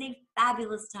 It is a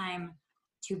fabulous time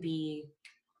to be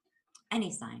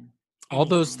any sign. All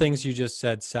those things you just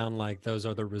said sound like those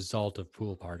are the result of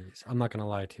pool parties. I'm not going to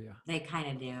lie to you. They kind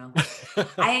of do.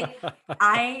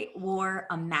 I wore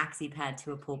a maxi pad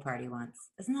to a pool party once.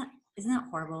 Isn't that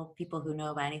horrible? People who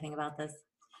know about anything about this.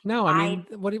 No, I mean,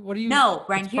 what do you? No,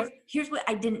 Brian. Here's what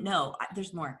I didn't know.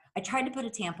 There's more. I tried to put a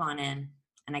tampon in,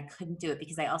 and I couldn't do it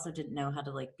because I also didn't know how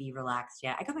to like be relaxed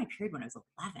yet. I got my period when I was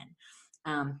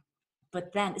 11,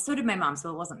 but then so did my mom.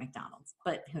 So it wasn't McDonald's,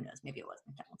 but who knows? Maybe it was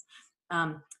McDonald's.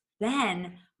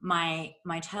 Then my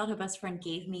childhood best friend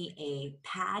gave me a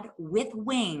pad with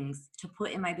wings to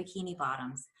put in my bikini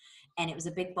bottoms, and it was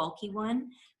a big bulky one,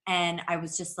 and I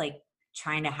was just like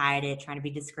trying to hide it, trying to be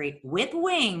discreet with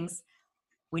wings.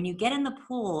 When you get in the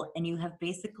pool and you have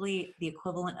basically the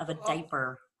equivalent of a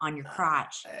diaper on your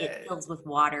crotch, it fills with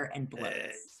water and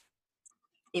bloats.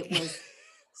 It was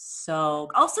so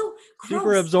also gross.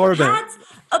 Super absorbent.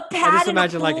 A pad I just in a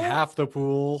imagine like pool. half the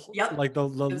pool, Yep. like the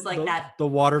It was like that. the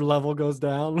water level goes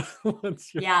down.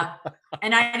 Yeah.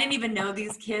 And I didn't even know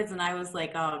these kids, and I was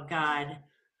like, oh God.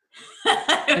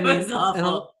 It was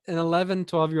awful. An 11,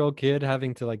 12-year-old kid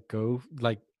having to like go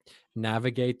like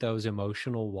navigate those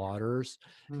emotional waters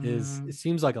it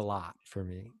seems like a lot for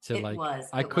me to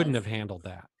I couldn't have handled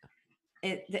that.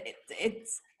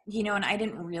 It's and I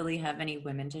didn't really have any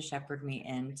women to shepherd me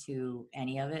into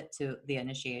any of it, to the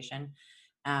initiation.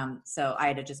 So I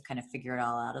had to just kind of figure it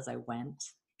all out as I went.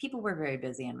 People were very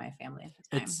busy in my family at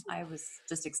the time. I was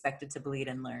just expected to bleed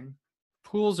and learn.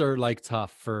 Pools are like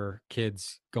tough for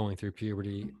kids going through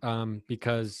puberty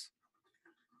because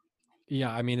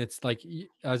I mean, it's like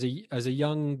as a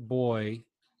young boy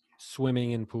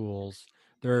swimming in pools,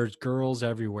 there's girls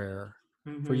everywhere.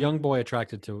 For a young boy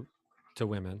attracted to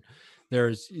women,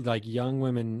 there's like young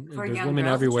women. For there's young women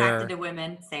girls everywhere. attracted to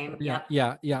women, same.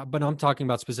 Yeah. But I'm talking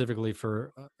about specifically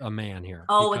for a man here.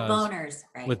 Oh, with boners,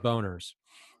 right? With boners,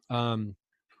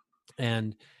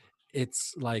 And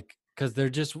it's like, because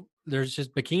there's just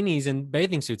bikinis and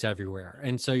bathing suits everywhere,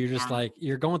 and so you're just Yeah. like,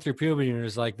 you're going through puberty and you're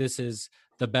just like, this is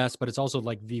the best, but it's also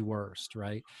like the worst,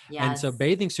 right? And so Yes.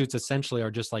 bathing suits essentially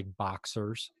are just like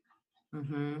boxers,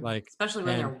 like, Especially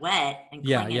when they're and wet and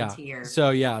yeah, clinging yeah. to your So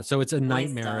yeah, so it's a boy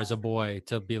nightmare as stuff. a boy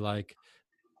to be like,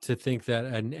 to think that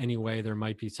in any way there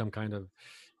might be some kind of,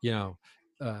 you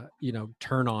know,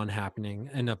 turn on happening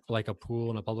in a, like a pool,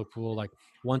 in a public pool. Like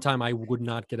one time I would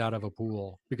not get out of a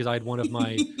pool because I had one of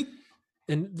my,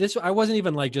 and this, I wasn't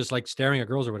even like just like staring at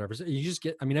girls or whatever. So you just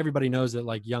get, I mean, everybody knows that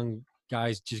like young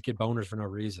guys just get boners for no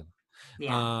reason.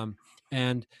 Yeah. Um,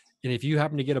 and and if you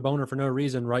happen to get a boner for no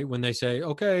reason, right when they say,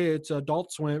 okay, it's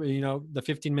adult swim, the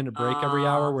 15-minute break every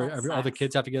hour Oh, where that all the sucks.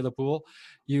 kids have to get to the pool,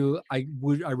 I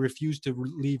refuse to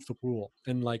leave the pool,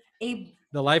 and like A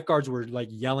the lifeguards were like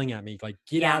yelling at me, like,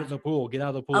 get out yeah, of the pool, get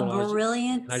out of the a pool.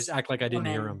 brilliant And I just act like I didn't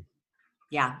hear woman. them.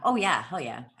 Yeah. Oh yeah. Oh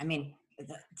yeah. I mean,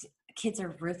 kids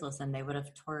are ruthless, and they would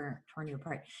have torn you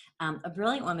apart. A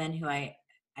brilliant woman who I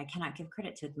cannot give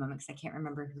credit to at the moment because I can't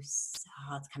remember who's.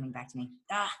 Oh, it's coming back to me.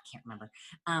 I can't remember.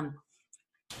 Um,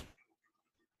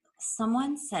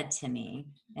 Someone said to me,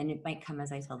 and it might come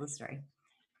as I tell the story.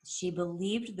 She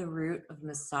believed the root of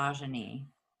misogyny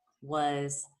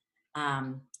was,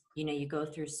 um, you go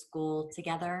through school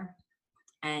together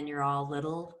and you're all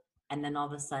little, and then all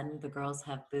of a sudden the girls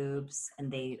have boobs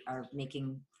and they are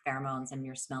making pheromones and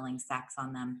you're smelling sex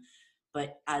on them.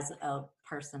 But as a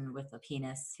person with a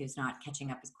penis who's not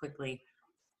catching up as quickly,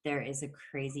 there is a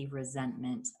crazy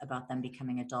resentment about them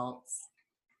becoming adults.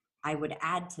 I would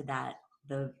add to that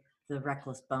the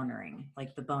reckless bonering,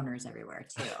 like the boners everywhere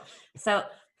too. So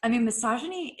I mean,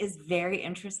 misogyny is very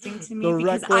interesting to me The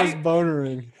because reckless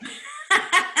bonering.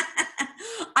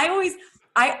 I always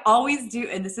I always do,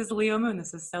 and this is Leo Moon,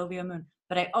 this is so Leo Moon,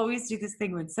 but I always do this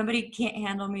thing when somebody can't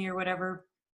handle me or whatever,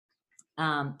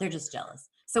 they're just jealous.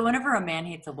 So whenever a man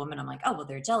hates a woman, I'm like, oh well,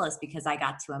 they're jealous because I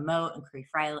got to emote and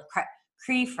cry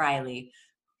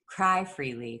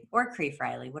freely, or cree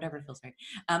freely, whatever feels right.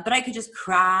 But I could just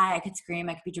cry, I could scream,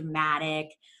 I could be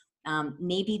dramatic.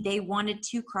 Maybe they wanted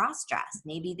to cross dress,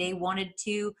 maybe they wanted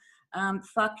to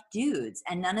fuck dudes,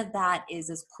 and none of that is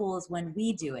as cool as when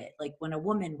we do it. Like when a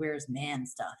woman wears man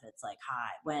stuff, it's like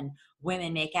hot. When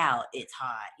women make out, it's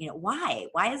hot. Why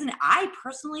isn't it? I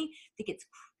personally think it's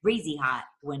crazy hot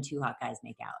when two hot guys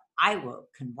make out.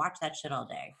 Can watch that shit all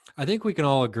day. I think we can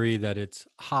all agree that it's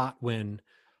hot when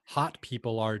hot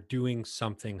people are doing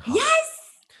something hot. Yes,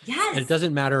 And it yes.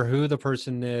 doesn't matter who the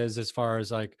person is, as far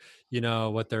as like,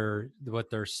 what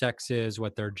their sex is,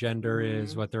 what their gender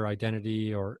is, Hmm. what their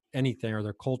identity or anything, or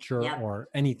their culture Yep, or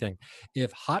anything.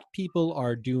 If hot people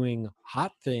are doing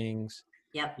hot things,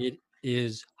 yep. it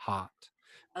is hot.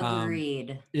 Um,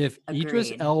 Agreed. if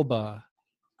Idris Agreed. Elba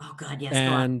Oh God, yes, go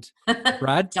on. and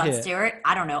Brad John Pitt, Stewart.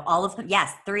 I don't know all of them.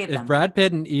 Yes, three of if them. Brad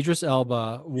Pitt and Idris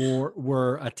Elba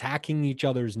were attacking each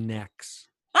other's necks,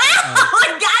 uh, Oh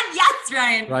my God, yes,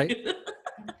 right? Ryan.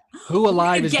 Who We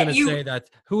alive could is going get to say you. that?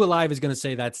 Who alive is going to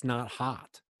say that's not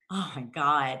hot, Oh my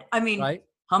God. I mean, right?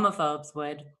 homophobes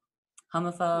would.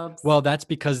 Homophobes. Well, that's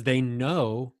because they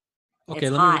know. It's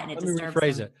Okay, hot and it let me disturbs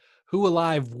rephrase them. it. Who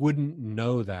alive wouldn't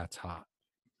know that's hot,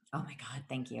 Oh my God,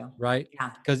 thank you. right? Yeah.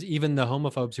 Because even the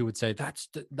homophobes who would say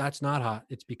that's not hot,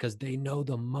 it's because they know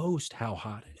the most how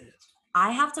hot it is.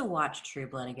 I have to watch True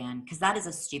Blood again because that is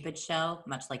a stupid show,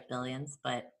 much like Billions,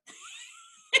 but,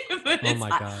 but Oh it's my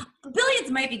hot. god, Billions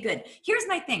might be good. Here's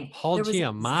my thing. Paul There was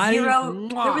Giamatti, zero,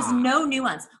 there was mwah! no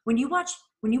nuance. When you watch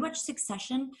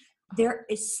Succession, there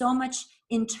is so much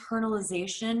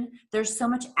internalization. There's so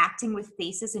much acting with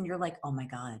faces, and you're like, oh my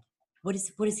God, what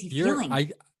is he You're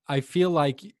feeling? I feel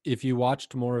like if you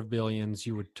watched more of Billions,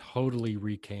 you would totally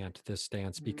recant this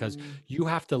stance, because Mm. you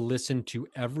have to listen to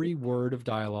every word of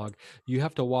dialogue. You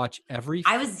have to watch every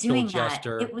I was facial doing that.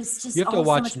 gesture. It was You just have to all so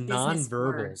watch much business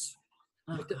nonverbals. words.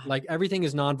 Oh God. Like everything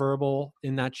is nonverbal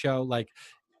in that show. Like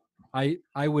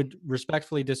I would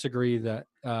respectfully disagree that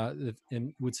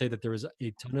and would say that there is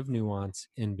a ton of nuance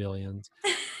in Billions,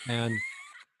 and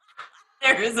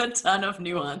There is a ton of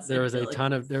nuance in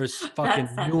Billions. there's fucking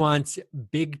That sentence. nuance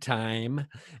big time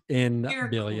in You're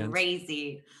Billions.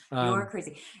 crazy. You're Um,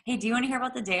 crazy. Hey, do you want to hear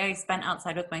about the day I spent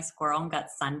outside with my squirrel and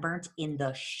got sunburnt in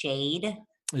the shade?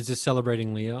 is this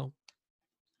celebrating Leo?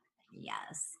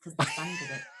 Yes, because the sun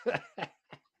did it.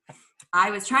 I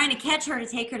was trying to catch her to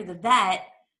take her to the vet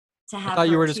to I have thought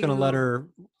you her were just going to let to.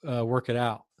 her work it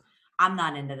out. I'm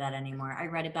not into that anymore. I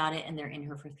read about it, and they're in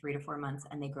her for 3 to 4 months,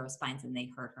 and they grow spines and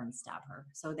they hurt her and stab her.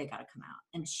 So they got to come out.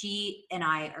 And she and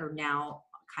I are now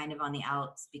kind of on the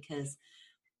outs because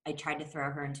I tried to throw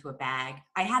her into a bag.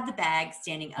 I had the bag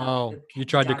standing up. Oh, you the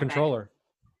tried to dog bag. control her.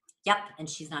 Yep, and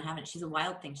she's not having it. She's a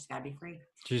wild thing. She's got to be free.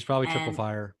 She's probably triple And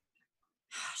fire.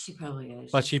 she probably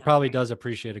is. But She's she so probably great. does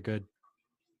appreciate a good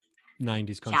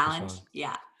 90s country Challenge. song.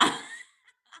 Yeah.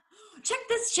 Check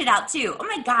this shit out too. Oh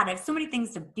my God, I have so many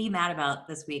things to be mad about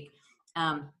this week.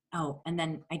 Oh, and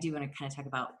then I do want to kind of talk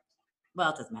about, well,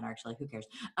 it doesn't matter actually. Who cares?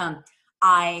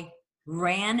 I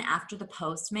ran after the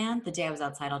postman the day I was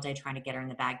outside all day trying to get her in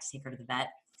the bag to take her to the vet.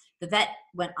 The vet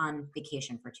went on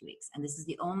vacation for 2 weeks, and this is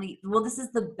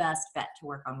the best vet to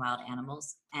work on wild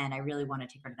animals, and I really want to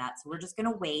take her to that. So we're just going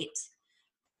to wait,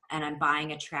 and I'm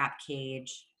buying a trap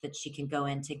cage that she can go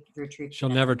into, retrieve. She'll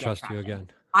never trust you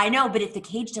again. I know, but if the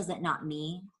cage doesn't, not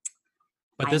me.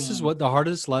 But this is what the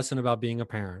hardest lesson about being a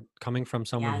parent, coming from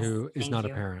someone who is not a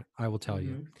parent, I will tell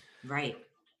you. Right.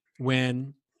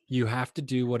 When you have to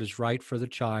do what is right for the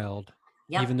child,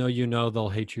 even though you know they'll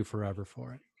hate you forever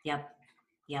for it.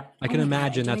 Yep. I can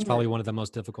imagine that's probably one of the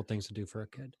most difficult things to do for a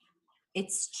kid.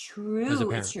 It's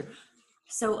true. It's true.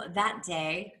 So that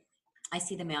day, I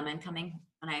see the mailman coming,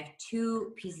 and I have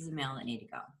 2 pieces of mail that need to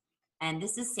go. And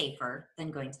this is safer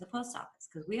than going to the post office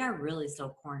because we are really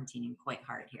still quarantining quite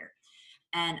hard here.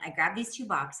 And I grabbed these 2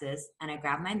 boxes, and I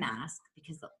grabbed my mask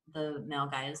because the mail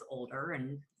guy is older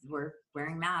and we're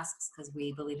wearing masks because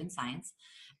we believe in science.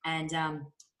 And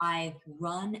I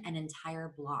run an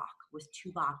entire block with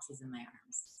 2 boxes in my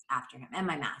arms after him and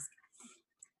my mask.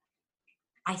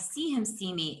 I see him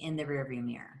see me in the rearview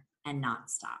mirror and not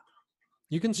stop.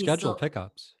 You can schedule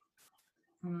pickups.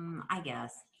 I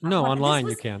guess. No, online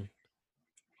you can.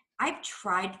 I've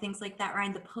tried things like that,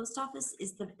 Ryan. The post office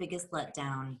is the biggest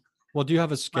letdown. Well, do you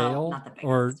have a scale,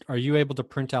 or are you able to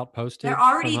print out postage? They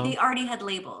already had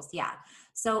labels. Yeah.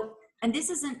 So, and this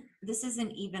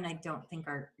isn't even, I don't think,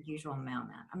 our usual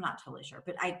mailman. I'm not totally sure,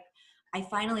 but I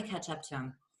finally catch up to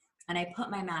him, and I put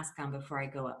my mask on before I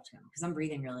go up to him because I'm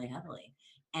breathing really heavily.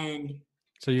 And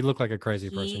so you look like a crazy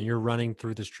person. You're running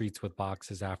through the streets with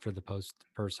boxes after the post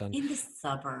person. In the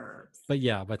suburbs. But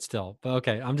yeah, but still. But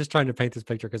okay, I'm just trying to paint this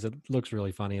picture because it looks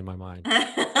really funny in my mind.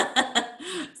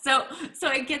 So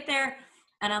I get there,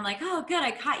 and I'm like, oh, good, I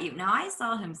caught you. Now I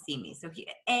saw him see me. So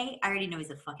I already know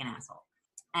he's a fucking asshole.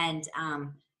 And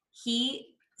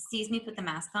he sees me put the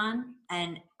mask on,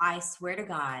 and I swear to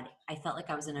God, I felt like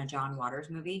I was in a John Waters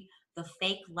movie. The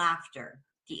fake laughter,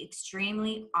 the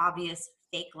extremely obvious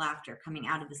fake laughter coming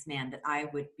out of this man that I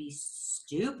would be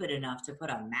stupid enough to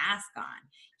put a mask on.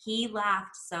 He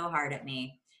laughed so hard at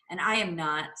me, and I am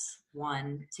not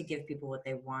one to give people what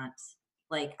they want.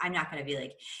 Like, I'm not going to be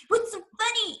like, what's so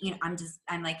funny? You know,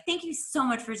 I'm like, thank you so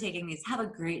much for taking these. Have a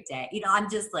great day. You know, I'm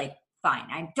just like, fine.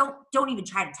 I don't even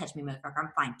try to touch me, motherfucker.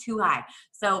 I'm fine. Too high.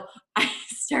 So I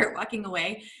start walking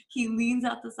away. He leans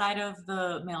out the side of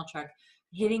the mail truck,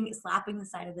 slapping the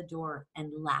side of the door and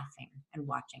laughing and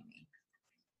watching me.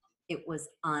 It was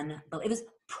unbelievable. It was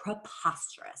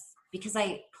preposterous because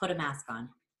I put a mask on.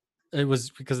 It was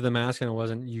because of the mask, and it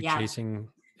wasn't you chasing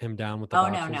him down with the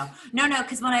boxes? No,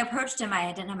 because when I approached him,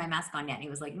 I didn't have my mask on yet, and he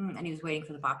was like, and he was waiting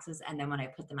for the boxes, and then when I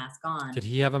put the mask on. Did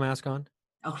he have a mask on?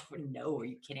 Oh, no, are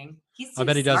you kidding? I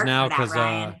bet he does now because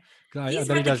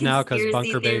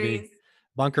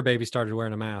Bunker Baby started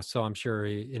wearing a mask, so I'm sure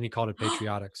he called it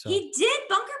patriotic. So he did.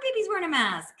 Bunker Baby's wearing a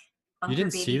mask. You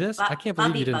didn't see this? I can't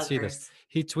believe you didn't see this.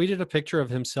 He tweeted a picture of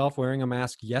himself wearing a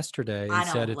mask yesterday and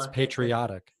said it's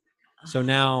patriotic. So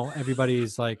now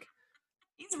everybody's like,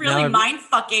 he's really mind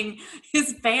fucking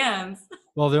his fans.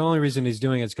 Well, the only reason he's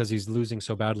doing it is because he's losing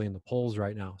so badly in the polls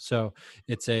right now. So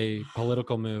it's a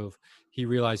political move. He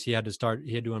realized he had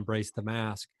to embrace the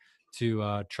mask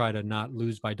to try to not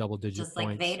lose by double-digit points. Just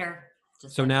like Vader.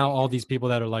 So now all these people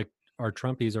that are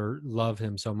Trumpies or love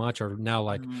him so much are now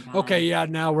like, okay, yeah,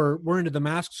 now we're into the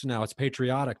masks now. It's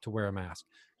patriotic to wear a mask.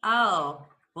 Oh,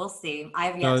 we'll see.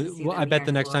 I've yet to see. I bet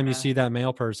the next time you see that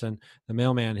the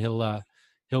mailman,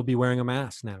 he'll be wearing a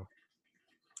mask now.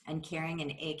 And carrying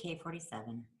an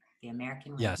AK-47, the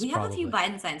American way. Yes, we have a few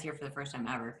Biden signs here for the first time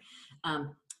ever.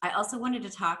 I also wanted to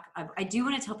talk, I do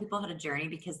want to tell people how to journey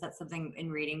because that's something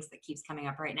in readings that keeps coming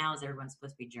up right now is everyone's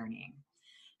supposed to be journeying.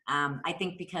 I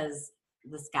think because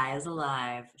the sky is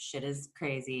alive, shit is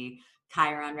crazy,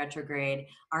 Chiron retrograde,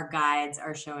 our guides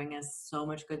are showing us so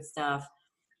much good stuff.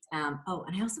 And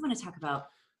I also want to talk about,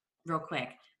 real quick,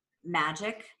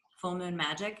 magic, full moon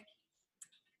magic.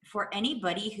 For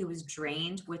anybody who was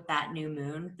drained with that new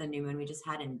moon, the new moon we just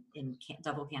had in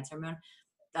double Cancer moon,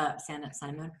 sun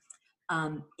and moon,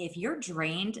 if you're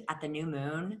drained at the new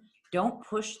moon, don't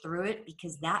push through it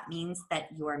because that means that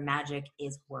your magic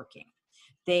is working.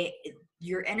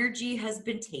 Your energy has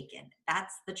been taken.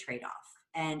 That's the trade-off.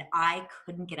 and I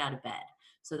couldn't get out of bed.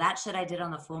 So that shit I did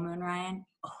on the full moon, Ryan.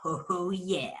 Oh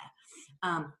yeah.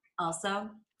 Also,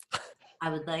 I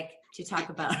would like to talk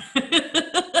about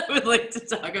I would like to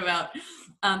talk about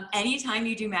anytime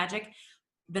you do magic,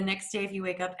 the next day if you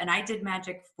wake up, and I did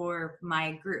magic for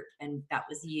my group, and that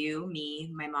was you,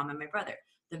 me, my mom, and my brother.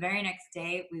 The very next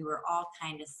day we were all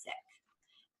kind of sick,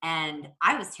 and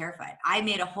I was terrified.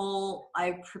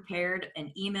 I prepared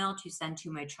an email to send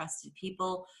to my trusted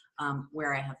people,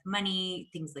 where I have money,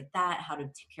 things like that, how to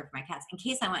take care of my cats in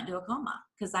case I went into a coma,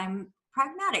 because I'm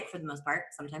pragmatic for the most part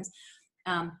sometimes.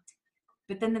 um,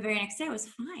 but then the very next day I was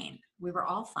fine. We were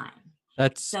all fine.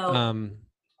 That's So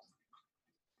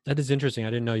that is interesting. I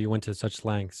didn't know you went to such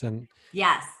lengths,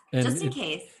 yes, and just in it,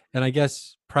 case. and I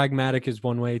guess pragmatic is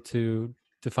one way to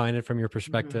define it from your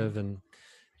perspective. Mhm.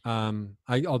 And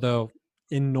I, although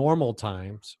in normal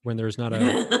times when there's not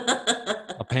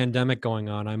a pandemic going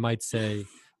on, I might say,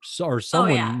 or Oh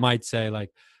someone yeah, might say like,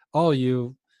 oh,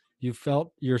 you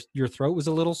felt your throat was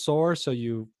a little sore, so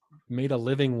you made a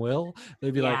living will.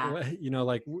 They'd be like, yeah,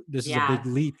 like this is a yeah. big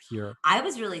leap here. I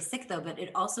was really sick though, but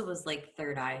it also was like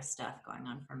third eye stuff going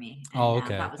on for me, Oh, and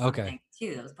that okay, was okay. something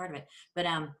too. That was part of it. But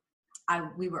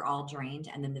we were all drained,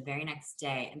 and then the very next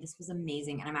day, and this was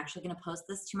amazing. And I'm actually going to post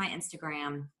this to my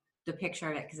Instagram, the picture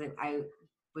of it, because I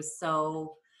was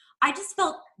so, I just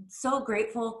felt so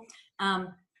grateful.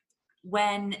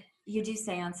 When you do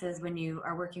seances, when you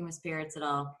are working with spirits at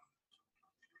all,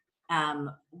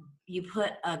 um, you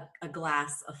put a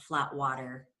glass of flat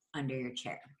water under your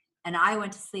chair. And I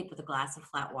went to sleep with a glass of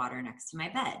flat water next to my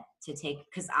bed to take,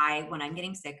 because when I'm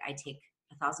getting sick, I take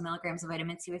 1,000 milligrams of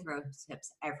vitamin C with rose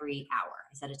hips every hour.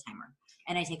 I set a timer.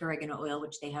 And I take oregano oil,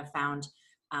 which they have found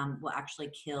will actually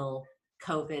kill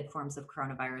COVID forms of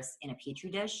coronavirus in a petri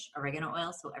dish, oregano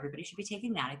oil. So everybody should be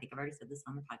taking that. I think I've already said this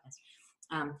on the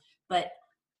podcast. But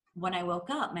when I woke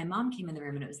up, my mom came in the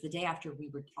room, and it was the day after we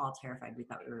were all terrified. We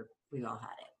thought we all had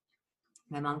it.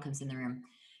 My mom comes in the room,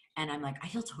 and I'm like, I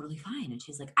feel totally fine. And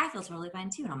she's like, I feel totally fine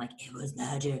too. And I'm like, it was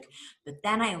magic. But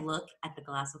then I look at the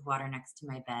glass of water next to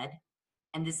my bed,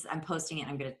 and I'm posting it.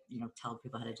 I'm going to, tell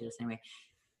people how to do this anyway.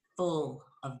 Full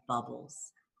of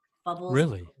bubbles, bubbles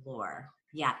Really? galore.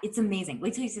 Yeah, it's amazing.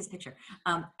 Wait till you see this picture.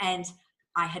 And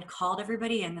I had called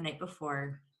everybody in the night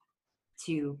before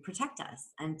to protect us,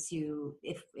 and to,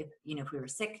 if if we were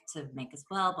sick, to make us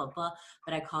well, blah blah.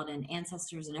 But I called in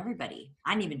ancestors and everybody.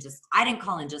 I didn't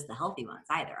call in just the healthy ones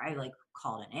either. I like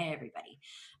called in everybody.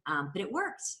 But it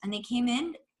worked, and they came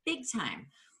in big time.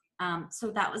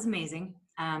 So that was amazing.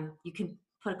 You can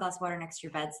put a glass of water next to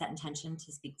your bed, set intention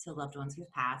to speak to loved ones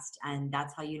who've passed, and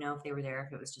that's how you know if they were there,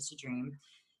 if it was just a dream.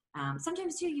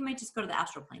 Sometimes too, you might just go to the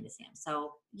astral plane to see them.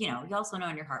 So you also know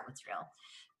in your heart what's real.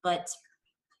 But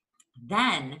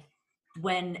then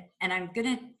and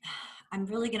I'm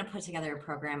really gonna put together a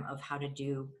program of how to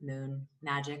do moon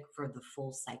magic for the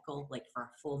full cycle, like for a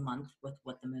full month with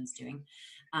what the moon's doing.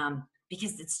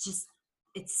 Because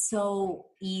it's so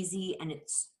easy and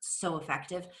it's so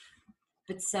effective.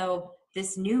 But so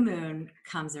this new moon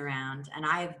comes around, and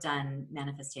I've done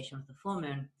manifestation with the full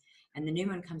moon, and the new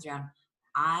moon comes around.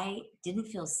 I didn't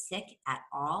feel sick at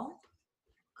all,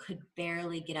 could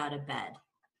barely get out of bed.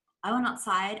 I went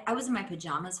outside. I was in my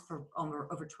pajamas for over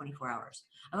 24 hours.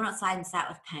 I went outside and sat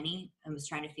with Penny and was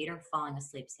trying to feed her, falling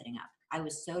asleep sitting up. I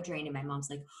was so drained, and my mom's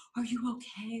like, "Are you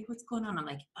okay? What's going on?" I'm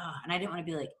like, "Oh," and I didn't want to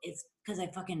be like, "It's because I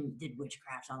fucking did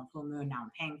witchcraft on the full moon. Now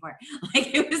I'm paying for it."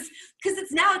 Like, it was because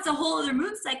it's a whole other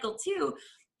moon cycle too.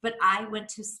 But I went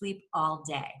to sleep all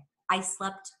day. I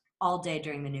slept all day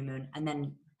during the new moon, and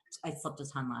then I slept a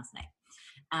ton last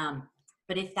night.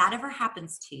 But if that ever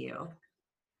happens to you,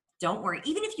 don't worry.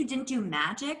 Even if you didn't do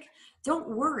magic, don't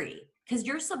worry, because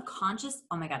your subconscious,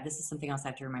 oh my God, this is something else I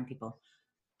have to remind people.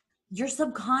 Your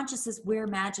subconscious is where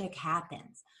magic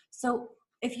happens. So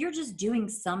if you're just doing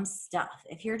some stuff,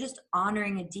 if you're just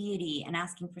honoring a deity and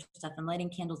asking for stuff and lighting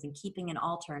candles and keeping an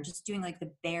altar and just doing like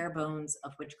the bare bones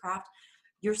of witchcraft,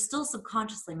 you're still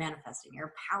subconsciously manifesting. You're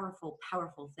a powerful,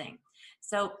 powerful thing.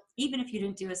 So even if you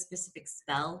didn't do a specific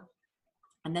spell,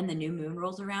 and then the new moon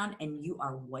rolls around and you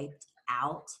are wiped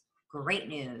out, great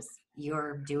news.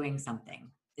 You're doing something.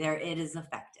 It is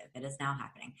effective. It is now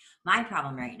happening. My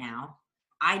problem right now,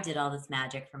 I did all this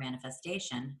magic for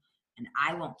manifestation, and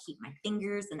I won't keep my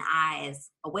fingers and eyes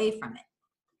away from it.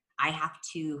 I have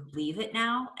to leave it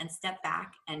now and step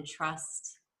back and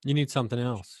trust. You need something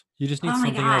else. You just need Oh my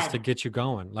something else to God. get you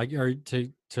going, like, or to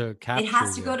It capture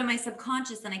has to you. go to my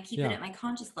subconscious, and I keep it Yeah. at my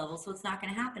conscious level. So it's not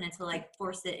going to happen until I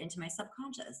force it into my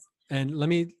subconscious. And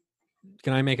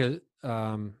can I make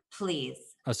Please.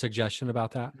 a suggestion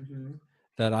about that? Mm-hmm.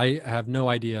 That I have no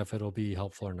idea if it'll be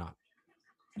helpful or not.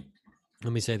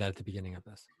 Let me say that at the beginning of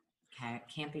this. Okay, it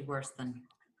can't be worse than your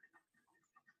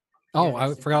Oh,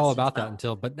 other I forgot all suggestions, about that though.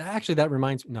 until, but actually that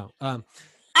reminds me, no.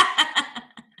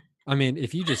 I mean,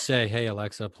 if you just say, "Hey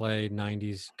Alexa, play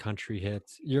 90s country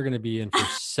hits," you're going to be in for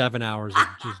 7 hours of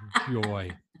just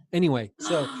joy. Anyway,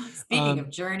 so Speaking um of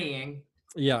journeying,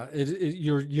 yeah,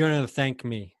 you're going to thank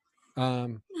me. I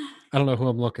don't know who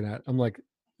I'm looking at. I'm like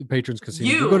the patrons casino.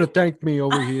 You're going to you. thank me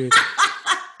over here.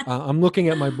 I'm looking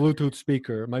at my Bluetooth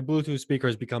speaker. My Bluetooth speaker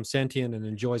has become sentient and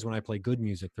enjoys when I play good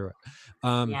music through it.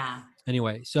 Yeah,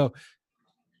 Anyway, so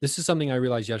this is something I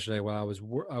realized yesterday while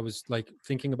I was like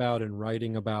thinking about and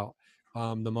writing about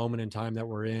the moment in time that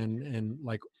we're in, and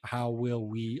like how will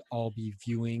we all be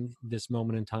viewing this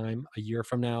moment in time a year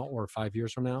from now or 5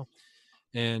 years from now,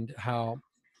 and how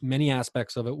many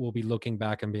aspects of it will be looking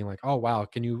back and being like, oh wow,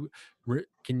 can you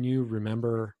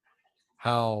remember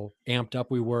how amped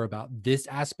up we were about this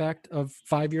aspect of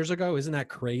 5 years ago? Isn't that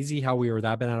crazy how we were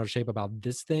that bent out of shape about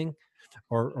this thing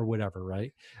or whatever,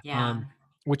 right? yeah, um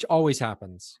which always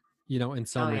happens, in oh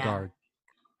some yeah, regard.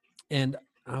 And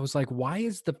I was like, why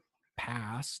is the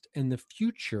past and the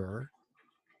future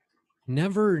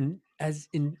never as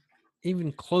in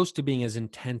even close to being as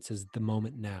intense as the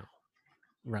moment now,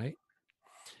 right?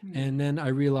 hmm. And then I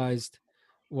realized,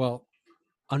 well,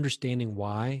 understanding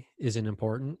why isn't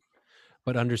important,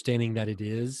 but understanding that it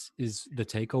is the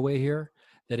takeaway here.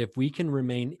 That if we can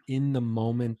remain in the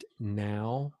moment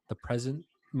now, the present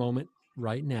moment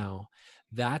right now,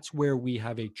 that's where we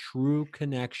have a true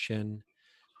connection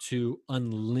to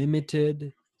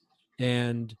unlimited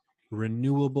and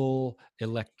renewable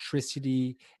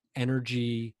electricity,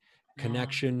 energy, Yeah,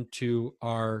 connection to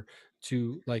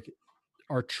like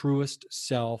our truest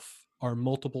self, our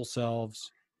multiple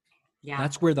selves. yeah,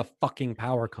 That's where the fucking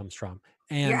power comes from.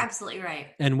 you're and absolutely right.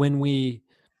 and when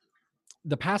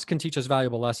the past can teach us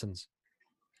valuable lessons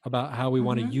about how we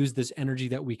want to Hmm. use this energy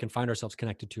that we can find ourselves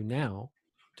connected to now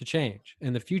to change,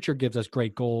 and the future gives us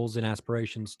great goals and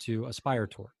aspirations to aspire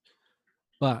toward.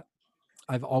 But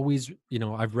I've always,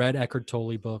 I've read Eckhart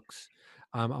Tolle books.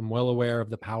 I'm well aware of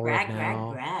the power of Brag, brag,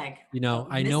 now. brag.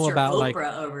 I know Mr. about like,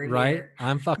 Oprah over right? here.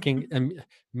 I'm fucking, and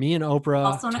me and Oprah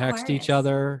Also an text each Aquarius.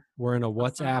 other. We're in a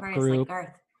Also an WhatsApp Aquarius like group.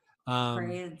 Garth. Um,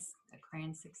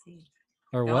 Aquarians succeed.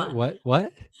 or Go on.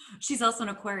 what? She's also an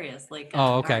Aquarius like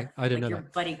Oh, Garth, okay. I didn't like know your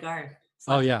that. buddy Garth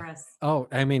Oh slash yeah. Chris. Oh,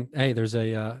 I mean, hey, there's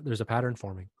a pattern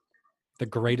forming. The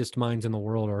greatest minds in the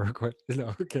world are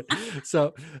okay.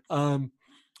 So,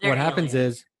 They're what happens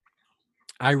aliens. is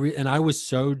and I was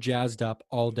so jazzed up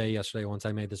all day yesterday once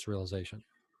I made this realization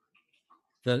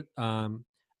that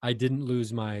I didn't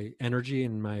lose my energy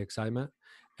and my excitement,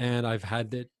 and I've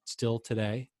had it still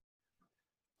today.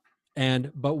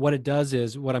 But what it does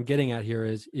is, what I'm getting at here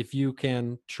is, if you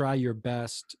can try your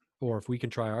best, or if we can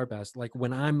try our best, like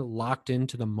when I'm locked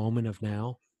into the moment of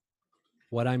now,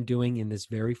 what I'm doing in this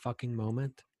very fucking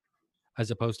moment, as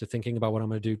opposed to thinking about what I'm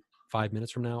going to do 5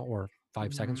 minutes from now, or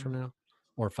 5 seconds Hmm. from now,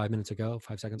 or 5 minutes ago,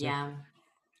 5 seconds ago, Yeah.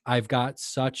 I've got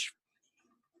such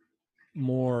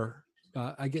more,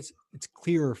 I guess it's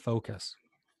clearer focus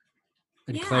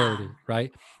and Yeah. clarity,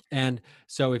 right? And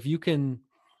so if you can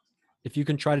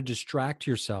try to distract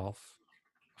yourself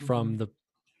Hmm. from the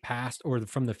past or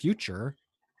from the future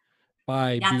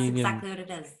by That's being in exactly what it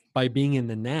is. by being in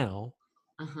the now,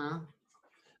 Uh-huh.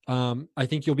 I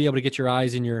think you'll be able to get your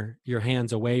eyes and your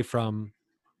hands away from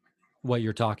what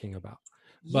you're talking about.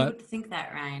 You But would think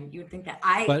that, Ryan. You would think that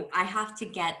but I have to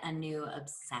get a new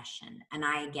obsession, and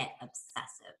I get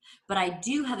obsessive. But I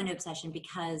do have a new obsession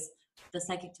because the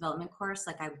psychic development course,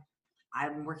 like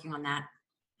I'm working on that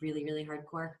really, really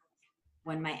hardcore.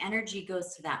 When my energy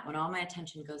goes to that, when all my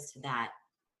attention goes to that,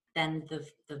 then the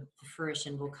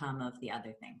fruition will come of the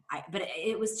other thing. But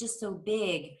it was just so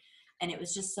big, and it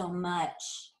was just so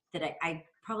much that I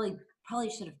probably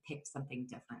should have picked something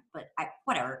different. But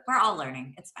whatever. We're all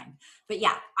learning. It's fine. But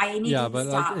yeah, I need yeah, to but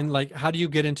like, stop. and like, how do you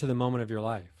get into the moment of your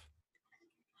life?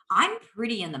 I'm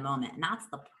pretty in the moment, and that's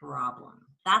the problem.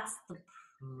 That's the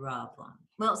problem.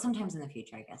 Well, sometimes in the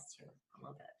future, I guess too, a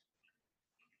little bit.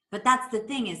 But that's the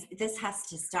thing, is this has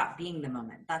to stop being the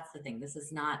moment. That's the thing. This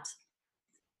is not.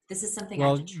 This is something I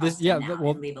have Well, to this, trust in yeah, now and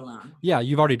well, leave alone. yeah,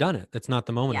 you've already done it. That's not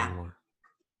the moment Yeah. anymore.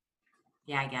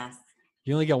 Yeah, I guess.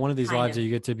 You only got one of these Kind lives of. that you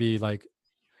get to be like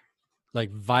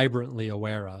vibrantly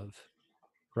aware of,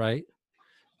 right?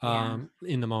 Yeah.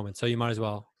 In the moment. So you might as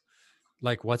well,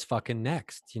 like, what's fucking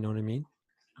next? You know what I mean?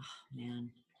 Oh, man.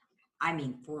 I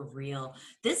mean, for real.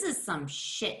 This is some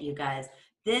shit, you guys.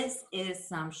 This is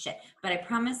some shit. But I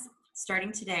promise,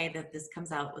 starting today, that this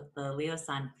comes out with the Leo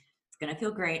sun, it's going to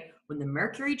feel great. When the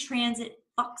Mercury transit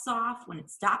fucks off, when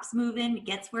it stops moving, it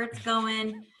gets where it's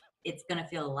going, It's going to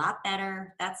feel a lot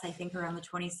better. That's, I think, around the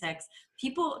 26th.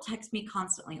 People text me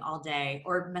constantly all day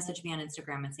or message me on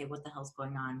Instagram and say, what the hell's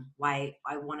going on? Why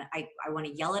I want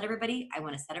to yell at everybody. I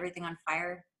want to set everything on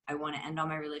fire. I want to end all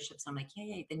my relationships. I'm like,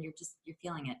 yeah, then you're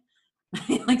feeling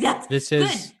it. Like, that's good.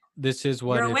 This is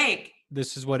what You're awake.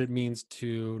 this is what it means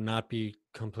to not be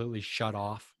completely shut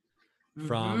off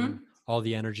from all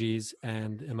the energies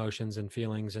and emotions and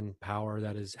feelings and power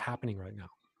that is happening right now.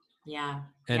 Yeah.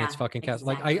 And it's fucking chaos.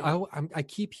 Exactly. Like I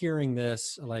keep hearing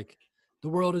this, like, the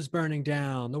world is burning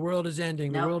down, the world is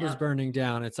ending, the world is burning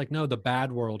down. It's like, no, the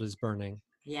bad world is burning.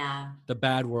 Yeah. The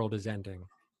bad world is ending.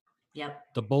 Yep.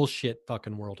 The bullshit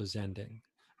fucking world is ending.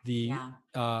 The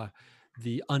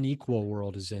unequal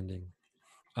world is ending.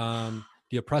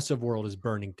 The oppressive world is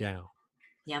burning down.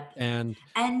 Yep. And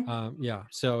yeah,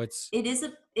 so it is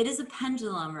a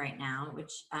pendulum right now,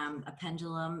 which a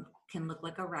pendulum can look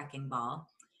like a wrecking ball,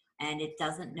 and it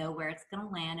doesn't know where it's going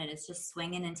to land, and it's just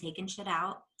swinging and taking shit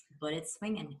out, but it's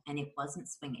swinging, and it wasn't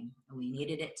swinging, and we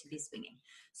needed it to be swinging.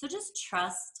 So just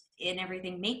trust in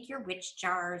everything. Make your witch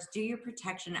jars, do your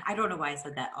protection. I don't know why I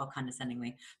said that all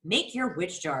condescendingly. Make your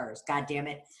witch jars, god damn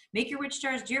it. Make your witch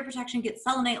jars, do your protection, get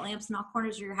selenite lamps in all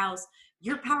corners of your house.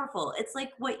 You're powerful. It's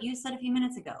like what you said a few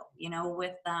minutes ago,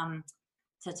 with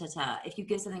if you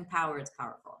give something power, it's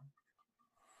powerful.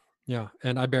 Yeah,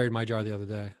 and I buried my jar the other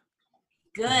day.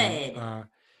 Good. Out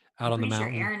on the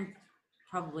mountain. Sure Erin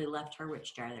probably left her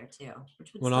witch jar there too.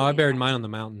 Well, no, I buried mine on the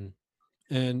mountain,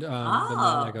 and the mountain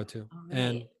I go to, right.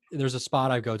 And there's a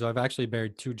spot I go to. I've actually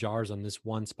buried 2 jars on this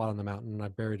one spot on the mountain, and I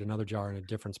buried another jar in a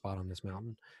different spot on this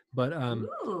mountain. But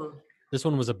this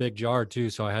one was a big jar too,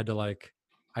 so I had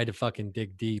to fucking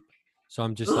dig deep. So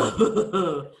I'm just like,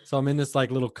 so I'm in this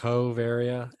like little cove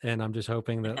area, and I'm just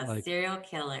hoping that like a serial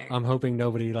killer. I'm hoping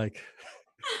nobody like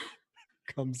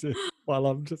comes in while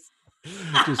I'm just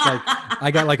like, I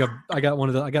got like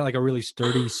a really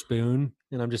sturdy spoon,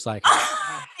 and I'm just like,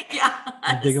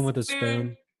 I'm digging with a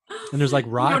spoon, and there's like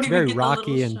rocks, very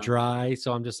rocky and dry.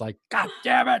 So I'm just like, God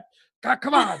damn it, God,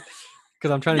 come on,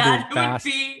 because I'm trying to do it fast.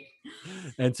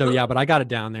 And so yeah, but I got it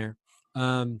down there.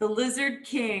 The Lizard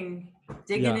King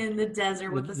digging in the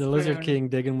desert with a spoon. The Lizard King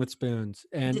digging with spoons.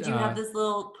 And did you have this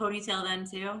little ponytail then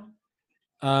too?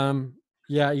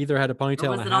 Yeah, I either had a ponytail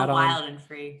or was and it a hat all on. Wild and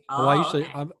free? Oh, I usually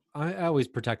I always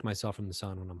protect myself from the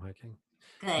sun when I'm hiking.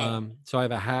 Good. So I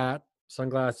have a hat,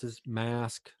 sunglasses,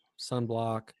 mask,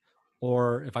 sunblock,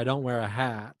 or if I don't wear a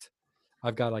hat,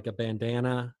 I've got like a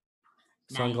bandana,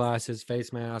 sunglasses,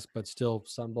 face mask, but still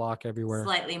sunblock everywhere.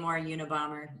 Slightly more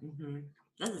Unabomber. Mm-hmm.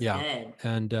 This is good.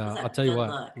 And I'll tell you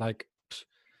what, like,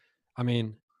 I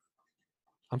mean,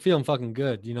 I'm feeling fucking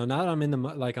good. Now that I'm in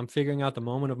I'm figuring out the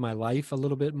moment of my life a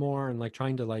little bit more and like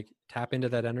trying to like tap into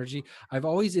that energy. I've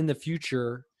always in the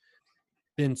future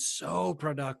been so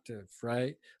productive,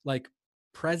 right? Like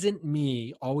present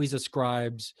me always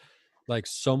ascribes like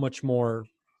so much more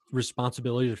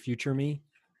responsibility to future me.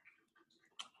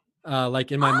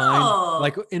 Like in my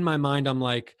mind, I'm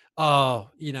like,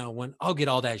 when I'll get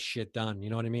all that shit done, you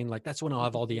know what I mean? Like that's when I'll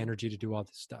have all the energy to do all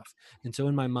this stuff. And so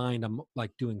in my mind, I'm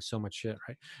like doing so much shit,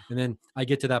 right? And then I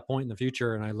get to that point in the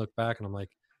future and I look back and I'm like,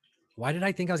 why did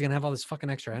I think I was gonna have all this fucking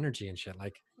extra energy and shit?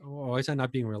 Like, why is that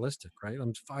not being realistic, right?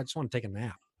 I just want to take a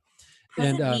nap.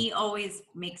 Present me always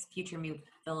makes future me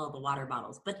fill all the water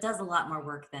bottles, but does a lot more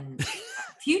work than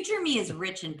future me is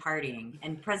rich in partying,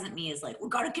 and present me is like, we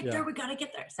gotta get there, we gotta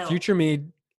get there. So future me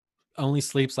only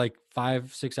sleeps like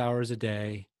 5-6 hours a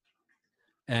day,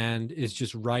 and is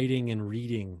just writing and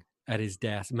reading at his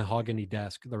desk, mahogany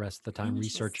desk, the rest of the time,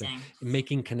 researching,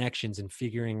 making connections, and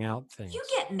figuring out things. You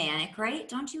get manic, right?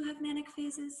 Don't you have manic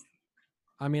phases?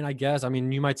 I mean, I guess. I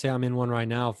mean, you might say I'm in one right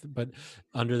now, but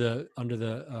under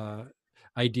the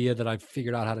idea that I've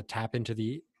figured out how to tap into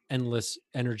the endless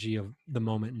energy of the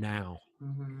moment now.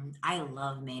 Mm-hmm. I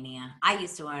love mania. I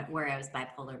used to where I was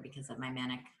bipolar because of my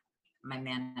manic. My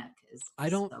manic is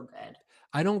so good.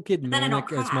 I don't get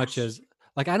manic as much as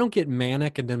like I don't get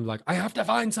manic and then like I have to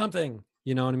find something.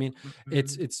 You know what I mean?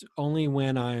 Mm-hmm. It's only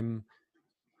when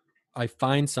I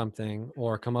find something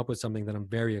or come up with something that I'm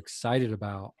very excited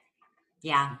about.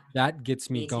 Yeah. That gets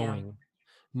me going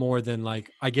more than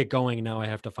like I get going and now I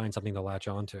have to find something to latch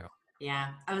onto.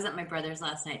 Yeah. I was at my brother's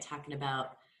last night talking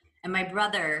about, and my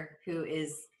brother, who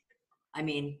is, I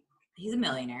mean, he's a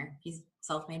millionaire. He's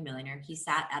self-made millionaire. He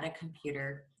sat at a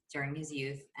computer during his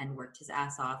youth and worked his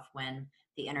ass off when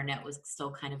the internet was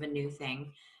still kind of a new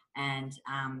thing, and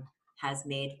has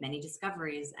made many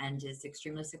discoveries and is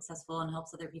extremely successful and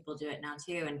helps other people do it now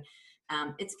too.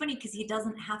 And it's funny because he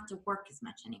doesn't have to work as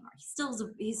much anymore.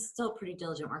 He's still a pretty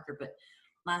diligent worker. But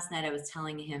last night I was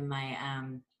telling him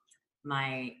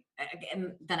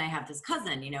and then I have this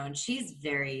cousin, and she's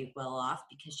very well off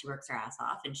because she works her ass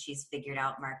off and she's figured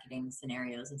out marketing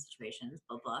scenarios and situations,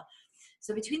 blah, blah.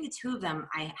 So between the two of them,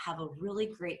 I have a really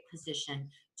great position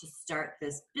to start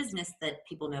this business that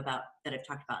people know about, that I've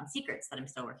talked about in Secrets, that I'm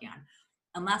still working on.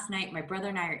 And last night, my brother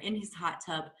and I are in his hot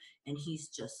tub, and he's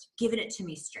just giving it to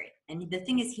me straight. And the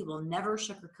thing is, he will never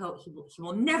sugarcoat. He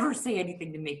will never say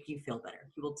anything to make you feel better.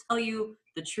 He will tell you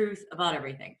the truth about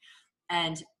everything.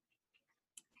 And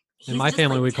in my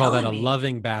family, we call that a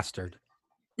loving bastard.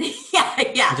 Yeah.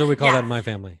 That's what we call that in my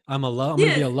family. I'm going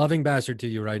to be a loving bastard to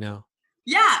you right now.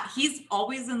 Yeah, he's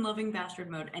always in loving bastard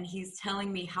mode, and he's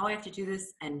telling me how I have to do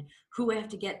this and who I have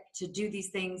to get to do these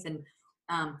things, and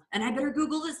I better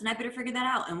Google this and I better figure that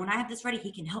out. And when I have this ready,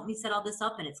 he can help me set all this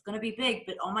up, and it's going to be big,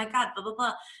 but oh my God, blah, blah,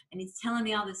 blah. And he's telling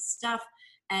me all this stuff,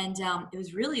 and it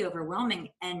was really overwhelming.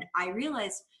 And I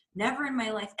realized never in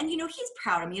my life, and he's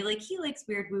proud of me. Like, he likes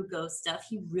weird woo ghost stuff.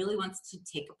 He really wants to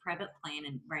take a private plane,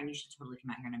 and Ryan, you should totally come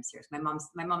out here. And I'm serious. My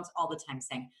mom's all the time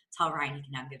saying, tell Ryan he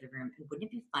can have the other room. And wouldn't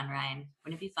it be fun, Ryan?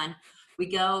 Wouldn't it be fun? We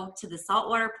go to the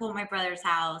saltwater pool at my brother's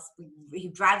house. He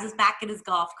drives us back in his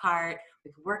golf cart.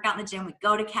 We could work out in the gym. We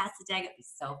go to Cassadaga. It'd be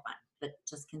so fun, but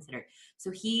just consider it.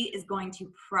 So he is going to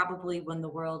probably, when the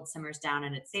world simmers down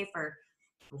and it's safer,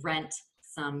 rent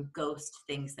some ghost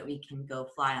things that we can go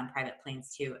fly on private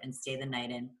planes to and stay the night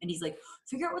in. And he's like,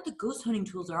 figure out what the ghost hunting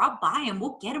tools are. I'll buy them.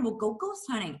 We'll get them. We'll go ghost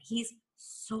hunting. He's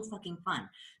so fucking fun.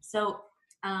 So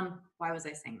why was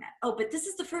I saying that? Oh, but this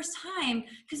is the first time,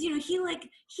 because he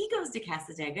goes to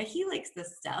Cassadaga. He likes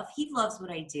this stuff. He loves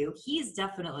what I do. He's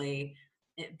definitely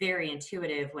very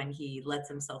intuitive when he lets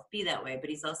himself be that way, but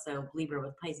he's also Libra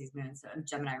with Pisces moon, so I'm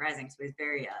Gemini rising, so he's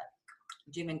very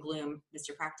doom and gloom,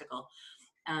 Mr. Practical.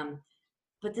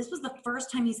 But this was the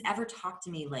first time he's ever talked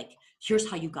to me like, here's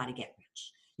how you got to get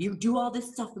rich. You do all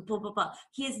this stuff, blah, blah, blah.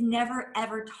 He has never,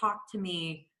 ever talked to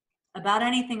me about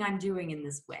anything I'm doing in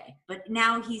this way. But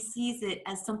now he sees it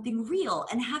as something real.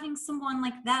 And having someone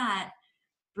like that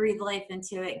breathe life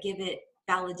into it, give it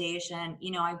validation,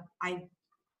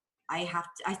 I have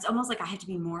to, it's almost like I have to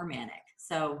be more manic.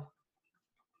 So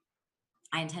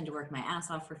I intend to work my ass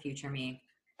off for future me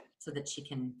so that she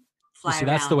can fly around.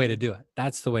 That's the way to do it.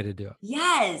 That's the way to do it.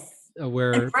 Yes.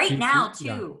 Where now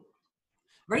too.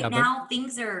 Yeah. Now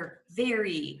things are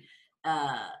very,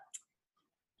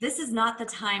 this is not the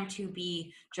time to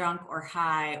be drunk or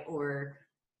high or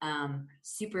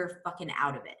super fucking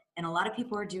out of it. And a lot of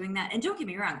people are doing that. And don't get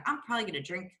me wrong, I'm probably going to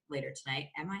drink later tonight.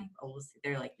 Am I? Oh,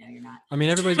 they're like, no, you're not. I mean,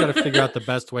 everybody's got to figure out the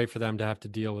best way for them to have to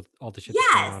deal with all the shit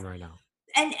that's going on right now.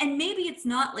 And maybe it's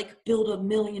not like build $1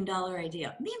 million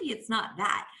idea. Maybe it's not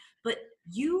that. But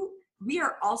we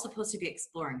are all supposed to be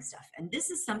exploring stuff. And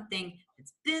this is something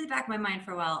that's been in the back of my mind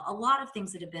for a while. A lot of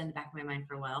things that have been in the back of my mind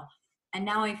for a while. And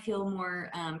now I feel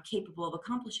more capable of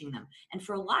accomplishing them. And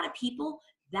for a lot of people,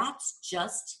 that's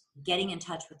just getting in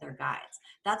touch with their guides.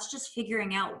 That's just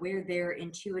figuring out where their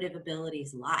intuitive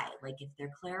abilities lie. Like if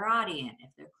they're clairaudient, if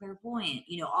they're clairvoyant,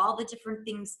 all the different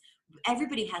things.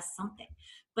 Everybody has something.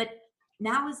 But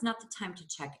now is not the time to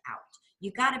check out.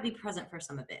 You got to be present for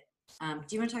some of it. Do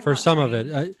you want to talk for about some of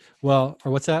it? Or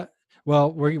what's that?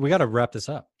 Well, we got to wrap this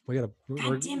up. We're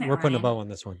putting a bow on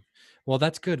this one. Well,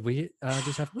 that's good. We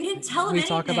just have. We didn't tell him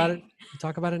anything. We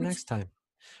talk about it next time.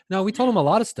 No, we told him a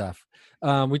lot of stuff.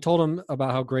 We told him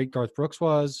about how great Garth Brooks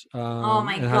was. Oh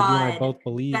my and God! How you and I both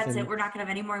believe. That's it. We're not gonna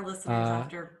have any more listeners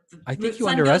after. I think you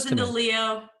underestimate.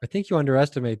 Leo. I think you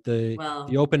underestimate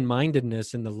the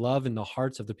open-mindedness and the love in the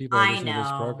hearts of the people who listen to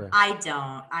this program. I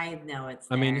don't. I know it's.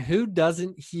 I mean, who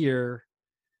doesn't hear?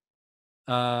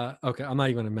 Okay, I'm not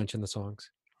even going to mention the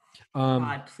songs.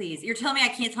 God, please! You're telling me I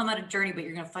can't tell them about a journey, but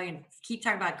you're going to fucking keep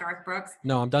talking about Garth Brooks?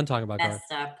 No, I'm done talking about Garth.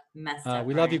 Messed up.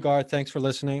 We love you, Garth. Thanks for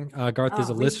listening. Garth is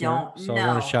a listener, so I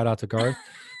want to shout out to Garth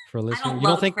for listening. You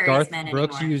don't think Garth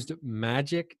Brooks used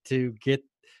magic to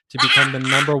become the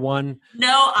number one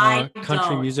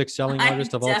country music selling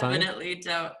artist of all time? I definitely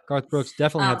don't. Garth Brooks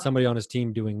definitely had somebody on his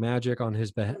team doing magic at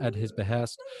his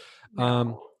behest.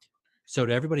 So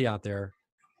to everybody out there,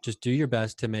 just do your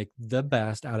best to make the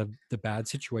best out of the bad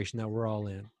situation that we're all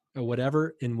in,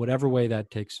 or in whatever way that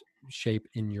takes shape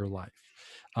in your life.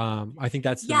 I think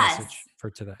that's the message for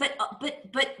today.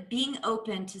 But being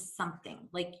open to something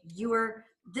like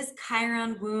this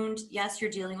Chiron wound, yes, you're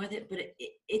dealing with it, but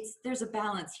there's a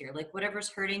balance here. Like whatever's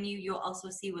hurting you, you'll also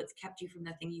see what's kept you from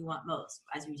the thing you want most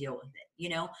as you deal with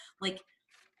it. Like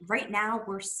right now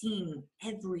we're seeing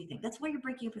everything. That's why you're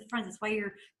breaking up with friends. That's why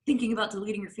you're thinking about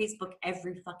deleting your Facebook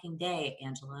every fucking day,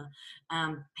 Angela.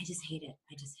 I just hate it.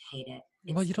 It's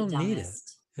well, you don't need it.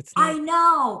 It's I not.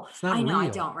 know. It's not I know. I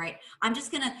real. don't, right? I'm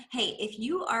just going to, hey, if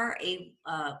you are a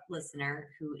listener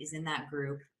who is in that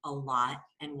group a lot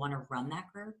and want to run that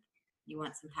group, you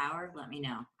want some power, let me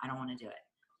know. I don't want to do it.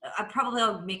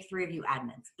 I'll make 3 of you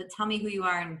admins, but tell me who you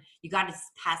are and you got to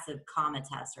pass a comma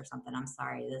test or something. I'm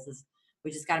sorry.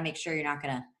 We just got to make sure you're not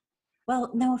going to,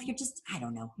 well, no, if you're just, I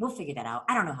don't know. We'll figure that out.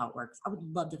 I don't know how it works. I would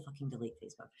love to fucking delete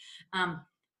Facebook.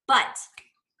 But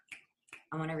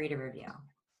I want to read a review.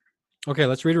 Okay,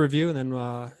 let's read a review and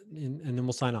then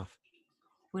we'll sign off.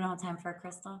 We don't have time for a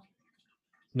crystal.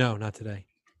 No, not today.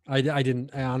 I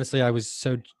didn't. Honestly, I was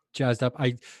so jazzed up.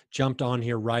 I jumped on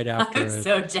here right after. I'm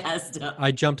so jazzed up.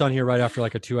 I jumped on here right after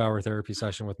like a 2-hour therapy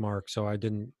session with Mark, so I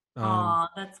didn't. Oh,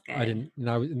 that's good. I didn't.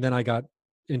 And then I got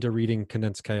into reading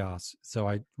Condensed Chaos. So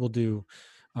I will do.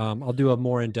 I'll do a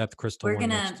more in-depth crystal. We're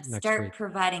gonna start week.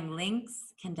 providing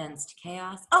links. Condensed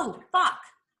Chaos. Oh fuck!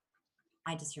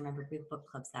 I just remembered we have book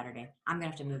club Saturday. I'm gonna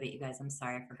have to move it, you guys. I'm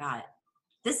sorry, I forgot.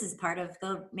 This is part of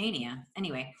the mania.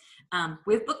 Anyway,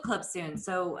 we have book club soon.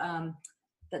 So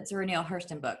that Zora Neale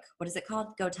Hurston book. What is it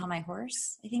called? Go Tell My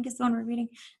Horse, I think is the one we're reading.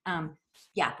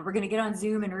 Yeah, but we're going to get on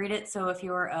Zoom and read it. So if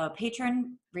you're a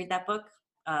patron, read that book.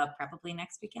 Probably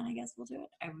next weekend, I guess we'll do it.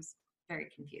 I was very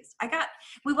confused.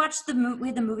 We watched we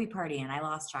had the movie party and I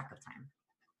lost track of time.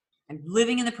 I'm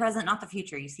living in the present, not the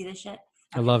future. You see this shit? Okay.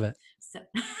 I love it. So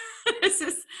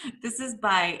this is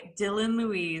by Dylan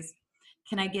Louise.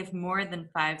 Can I give more than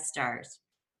 5 stars?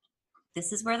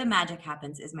 This Is Where the Magic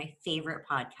Happens is my favorite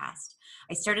podcast.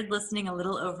 I started listening a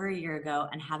little over a year ago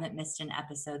and haven't missed an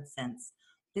episode since.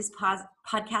 This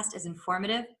podcast is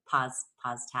informative,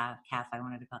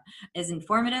 is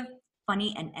informative,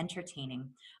 funny, and entertaining.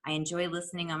 I enjoy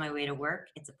listening on my way to work.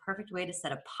 It's a perfect way to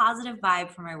set a positive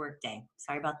vibe for my work day.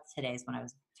 Sorry about today's when I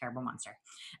was a terrible monster.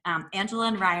 Angela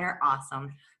and Ryan are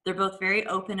awesome. They're both very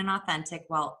open and authentic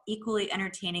while equally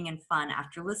entertaining and fun.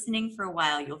 After listening for a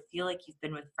while, you'll feel like you've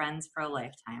been with friends for a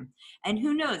lifetime. And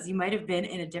who knows, you might have been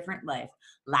in a different life.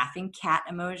 Laughing cat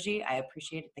emoji. I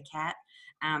appreciated the cat.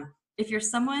 If you're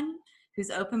someone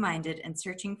who's open-minded and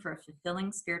searching for a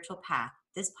fulfilling spiritual path,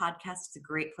 this podcast is a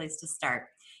great place to start.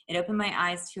 It opened my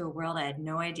eyes to a world I had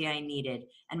no idea I needed,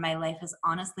 and my life has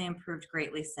honestly improved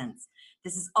greatly since.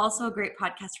 This is also a great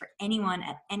podcast for anyone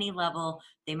at any level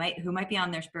who might be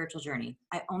on their spiritual journey.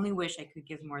 I only wish I could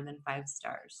give more than 5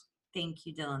 stars. Thank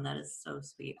you, Dylan. That is so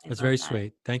sweet. That's very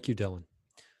sweet. Thank you, Dylan.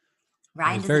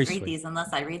 Ryan doesn't read these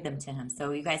unless I read them to him.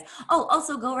 So you guys,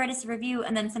 also go write us a review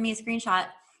and then send me a screenshot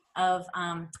of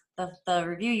the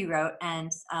review you wrote,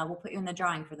 and we'll put you in the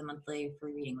drawing for the monthly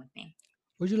free reading with me.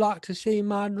 Would you like to see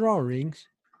my drawings?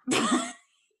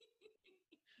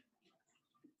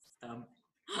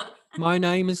 My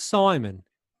name is Simon.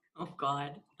 Oh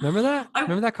God. Remember that?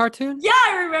 Remember that cartoon? Yeah,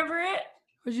 I remember it.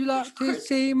 Would you like to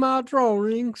see my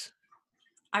drawings?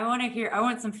 I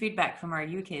want some feedback from our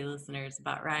UK listeners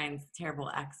about Ryan's terrible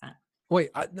accent.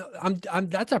 Wait,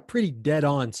 that's a pretty dead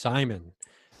on Simon.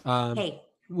 Hey.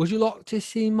 Would you like to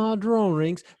see my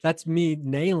drawings? That's me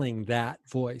nailing that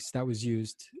voice that was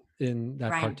used in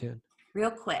that Ryan, cartoon.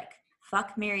 Real quick.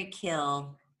 Fuck, marry,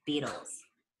 kill Beatles.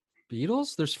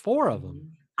 Beatles? There's 4 of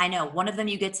them. I know. One of them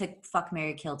you get to fuck,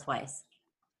 marry, kill twice.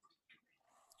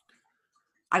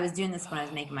 I was doing this when I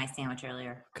was making my sandwich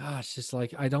earlier. Gosh, it's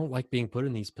like I don't like being put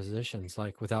in these positions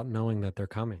like without knowing that they're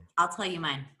coming. I'll tell you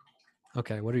mine.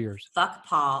 Okay, what are yours? Fuck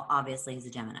Paul, obviously he's a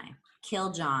Gemini.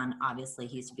 Kill John, obviously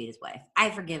he used to beat his wife.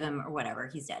 I forgive him or whatever,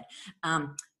 he's dead.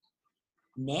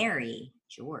 Marry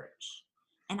George.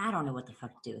 And I don't know what the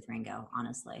fuck to do with Ringo,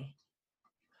 honestly.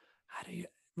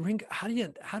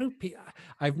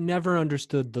 I've never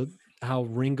understood how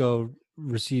Ringo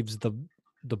receives the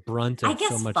brunt of I guess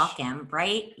so much. Fuck him,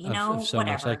 right? You know, so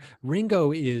whatever. Much. Like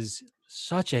Ringo is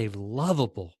such a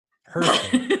lovable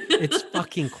person. It's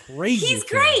fucking crazy. He's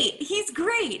great. He's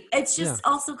great. It's just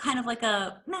also kind of like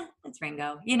it's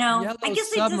Ringo, you know? Yellow I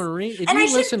guess Submarine. If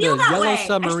you listen to Yellow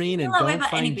Submarine and don't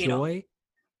find joy,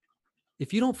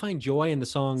 if you don't find joy in the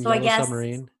song Yellow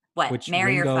Submarine, what?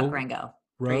 Marry or fuck Ringo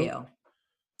for you?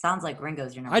 Sounds like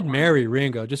Ringo's your number I'd one. Marry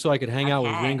Ringo just so I could hang out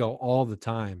with Ringo all the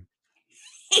time.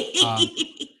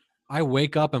 I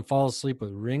wake up and fall asleep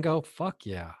with Ringo. Fuck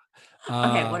yeah.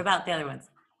 Okay, what about the other ones?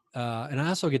 And I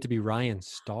also get to be Ryan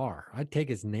Starr. I'd take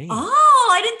his name. Oh,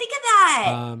 I didn't think of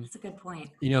that. That's a good point.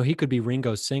 You know, he could be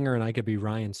Ringo Singer and I could be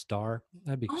Ryan Starr.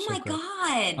 That'd be so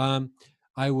great. God.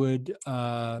 I would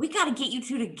we got to get you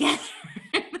two together.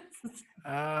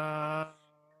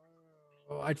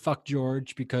 I'd fuck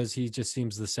George because he just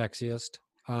seems the sexiest.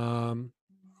 And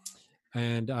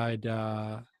I'd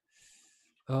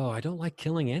I don't like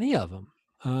killing any of them.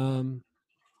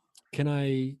 Can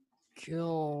I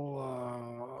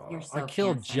You're I so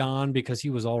killed Cancer. John because he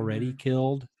was already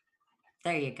killed.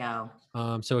 There you go.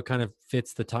 So it kind of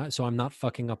fits the time. So I'm not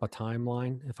fucking up a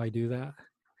timeline if I do that.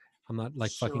 I'm not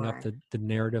like fucking up Sure. the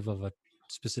narrative of a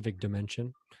specific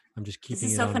dimension. I'm just This keeping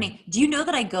is it so on. funny. Do you know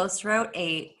that I ghost wrote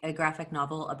a graphic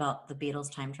novel about the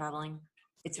Beatles time traveling?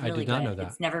 It's I really did not know good.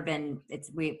 that.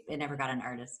 It never got an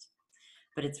artist,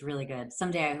 but it's really good.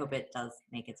 Someday I hope it does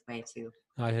make its way to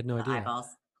I had no the idea. eyeballs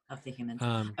of the humans.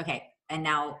 Um, Okay, and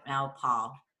now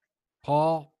Paul.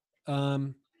 Paul,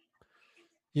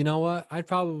 you know what? I'd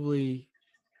probably,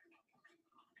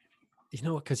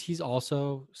 because he's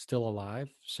also still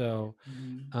alive. So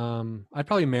I'd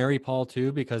probably marry Paul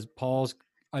too, because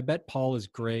I bet Paul is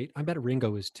great. I bet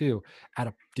Ringo is too at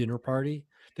a dinner party.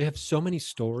 They have so many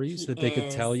stories He that they could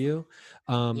tell is. you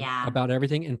Yeah. about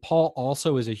everything. And Paul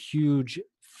also is a huge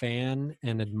fan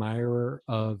and admirer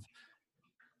of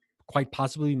quite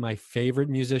possibly my favorite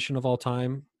musician of all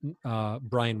time,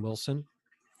 Brian Wilson.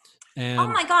 Oh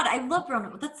And my God, I love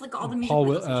Ronan. That's like all the music we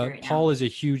listen to right now. Paul is a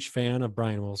huge fan of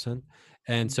Brian Wilson,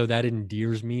 and so that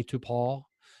endears me to Paul,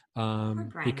 Poor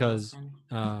Brian because Wilson.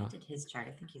 I did his chart.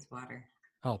 I think he's water.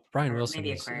 Brian Or Wilson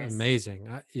maybe is Aquarius. amazing.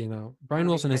 Brian Oh,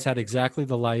 Wilson has had respect exactly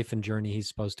the life and journey he's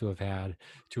supposed to have had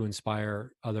to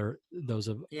inspire those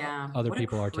of Yeah. other What a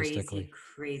people crazy, artistically.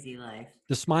 crazy life.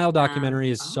 The Smile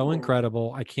documentary is so Oh.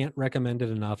 incredible. I can't recommend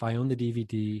it enough. I own the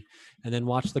DVD. And then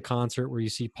watch the concert where you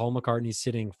see Paul McCartney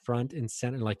sitting front and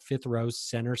center, like fifth row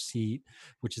center seat,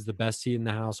 which is the best seat in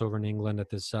the house over in England at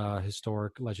this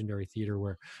historic legendary theater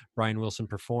where Brian Wilson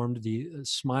performed the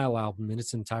Smile album in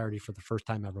its entirety for the first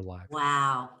time ever live. Wow.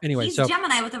 Anyway, He's so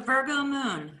Gemini with a Virgo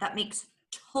moon. That makes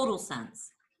total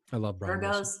sense. I love Brian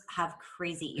Virgos Wilson. have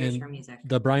crazy ears And for music.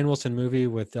 the Brian Wilson movie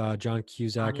with John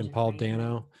Cusack Bonnie and Paul Different.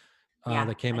 Dano Yeah,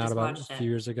 that came I out just about a watched few it.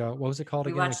 years ago. What was it called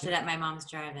We again? watched it at my mom's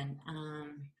drive-in.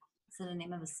 Is it the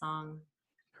name of a song?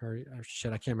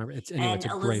 Shit, I can't remember. It's a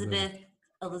great movie.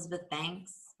 Elizabeth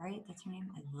Banks, right? That's her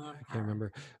name. I love her. I can't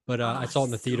remember, but Oh, I saw it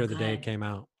in the she's so theater the day it good. came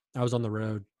out. I was on the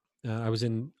road. I was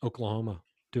in Oklahoma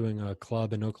doing a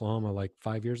club in Oklahoma like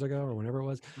 5 years ago or whenever it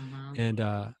was, and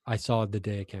I saw it the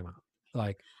day it came out.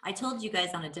 Like I told you guys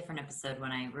on a different episode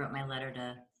when I wrote my letter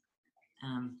to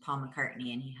Paul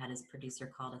McCartney, and he had his producer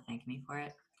call to thank me for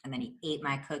it, and then he ate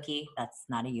my cookie. That's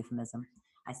not a euphemism.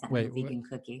 I sent him a vegan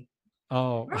cookie.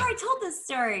 Oh, remember I told this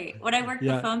story when I worked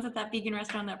the phones at that vegan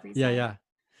restaurant that Upper East Side? Yeah.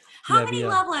 How many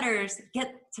love letters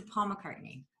get to Paul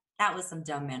McCartney? That was some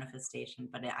dumb manifestation,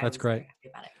 but I was great. very happy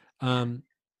about it.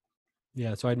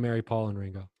 Yeah, so I'd marry Paul and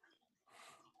Ringo.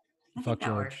 Fuck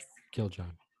George, works. Kill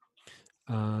John.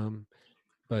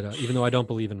 But even though I don't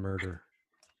believe in murder.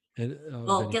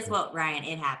 Well, guess what, Ryan?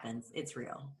 It happens. It's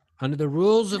real. Under the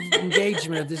rules of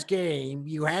engagement of this game,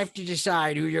 you have to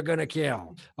decide who you're going to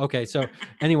kill. Okay, so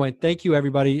anyway, thank you,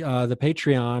 everybody. The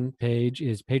Patreon page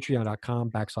is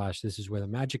patreon.com/This Is Where the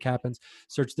Magic Happens.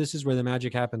 Search This Is Where the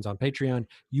Magic Happens on Patreon.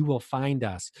 You will find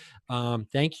us.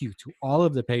 Thank you to all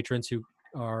of the patrons who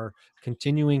are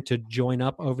continuing to join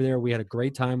up over there. We had a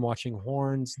great time watching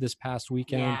Horns this past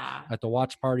weekend at the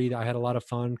watch party. I had a lot of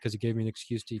fun because it gave me an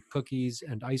excuse to eat cookies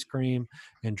and ice cream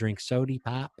and drink soda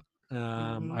pop.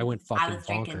 I went fucking bonkers. I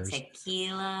was drinking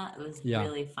tequila. It was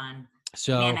really fun.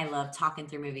 So, man, I love talking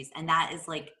through movies, and that is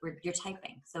like you're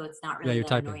typing, so it's not really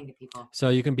that annoying to people. So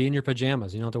you can be in your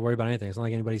pajamas. You don't have to worry about anything. It's not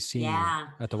like anybody's seeing you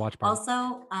at the watch party.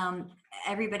 Also,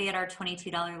 everybody at our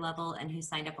 $22 level and who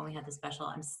signed up when we had the special,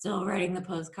 I'm still writing the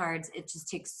postcards. It just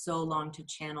takes so long to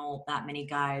channel that many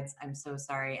guides. I'm so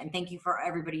sorry, and thank you for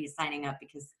everybody signing up,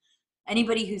 because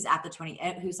anybody who's at the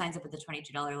who signs up at the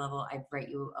 $22 level, I write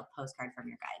you a postcard from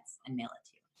your guides and mail it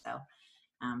to you. So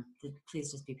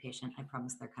please just be patient. I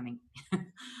promise they're coming.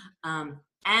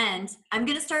 And I'm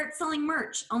going to start selling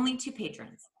merch only to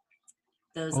patrons.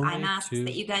 Those eye masks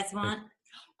that you guys want.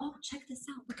 Oh, check this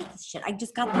out. Look at this shit. I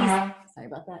just got these. Sorry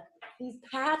about that. These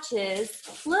patches.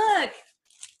 Look.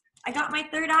 I got my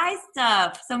third eye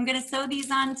stuff. So I'm going to sew these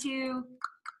onto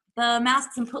the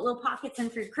masks and put little pockets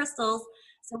in for your crystals.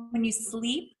 So when you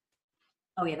sleep,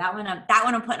 oh yeah, that one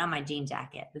I'm putting on my jean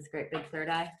jacket. This great big third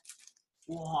eye.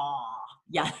 Whoa.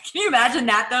 Yeah, can you imagine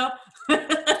that though?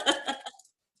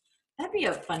 That'd be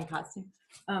a fun costume.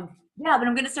 Yeah, but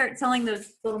I'm gonna start selling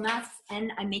those little masks,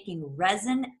 and I'm making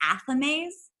resin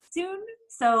athames soon.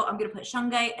 So I'm gonna put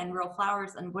shungite and real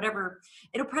flowers and whatever.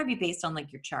 It'll probably be based on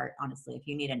like your chart, honestly. If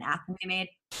you need an athame made.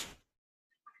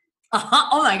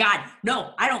 Oh my God.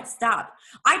 No, I don't stop.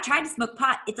 I tried to smoke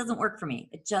pot. It doesn't work for me.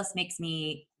 It just makes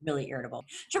me really irritable.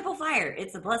 Triple fire.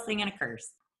 It's a blessing and a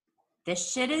curse.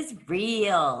 This shit is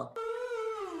real.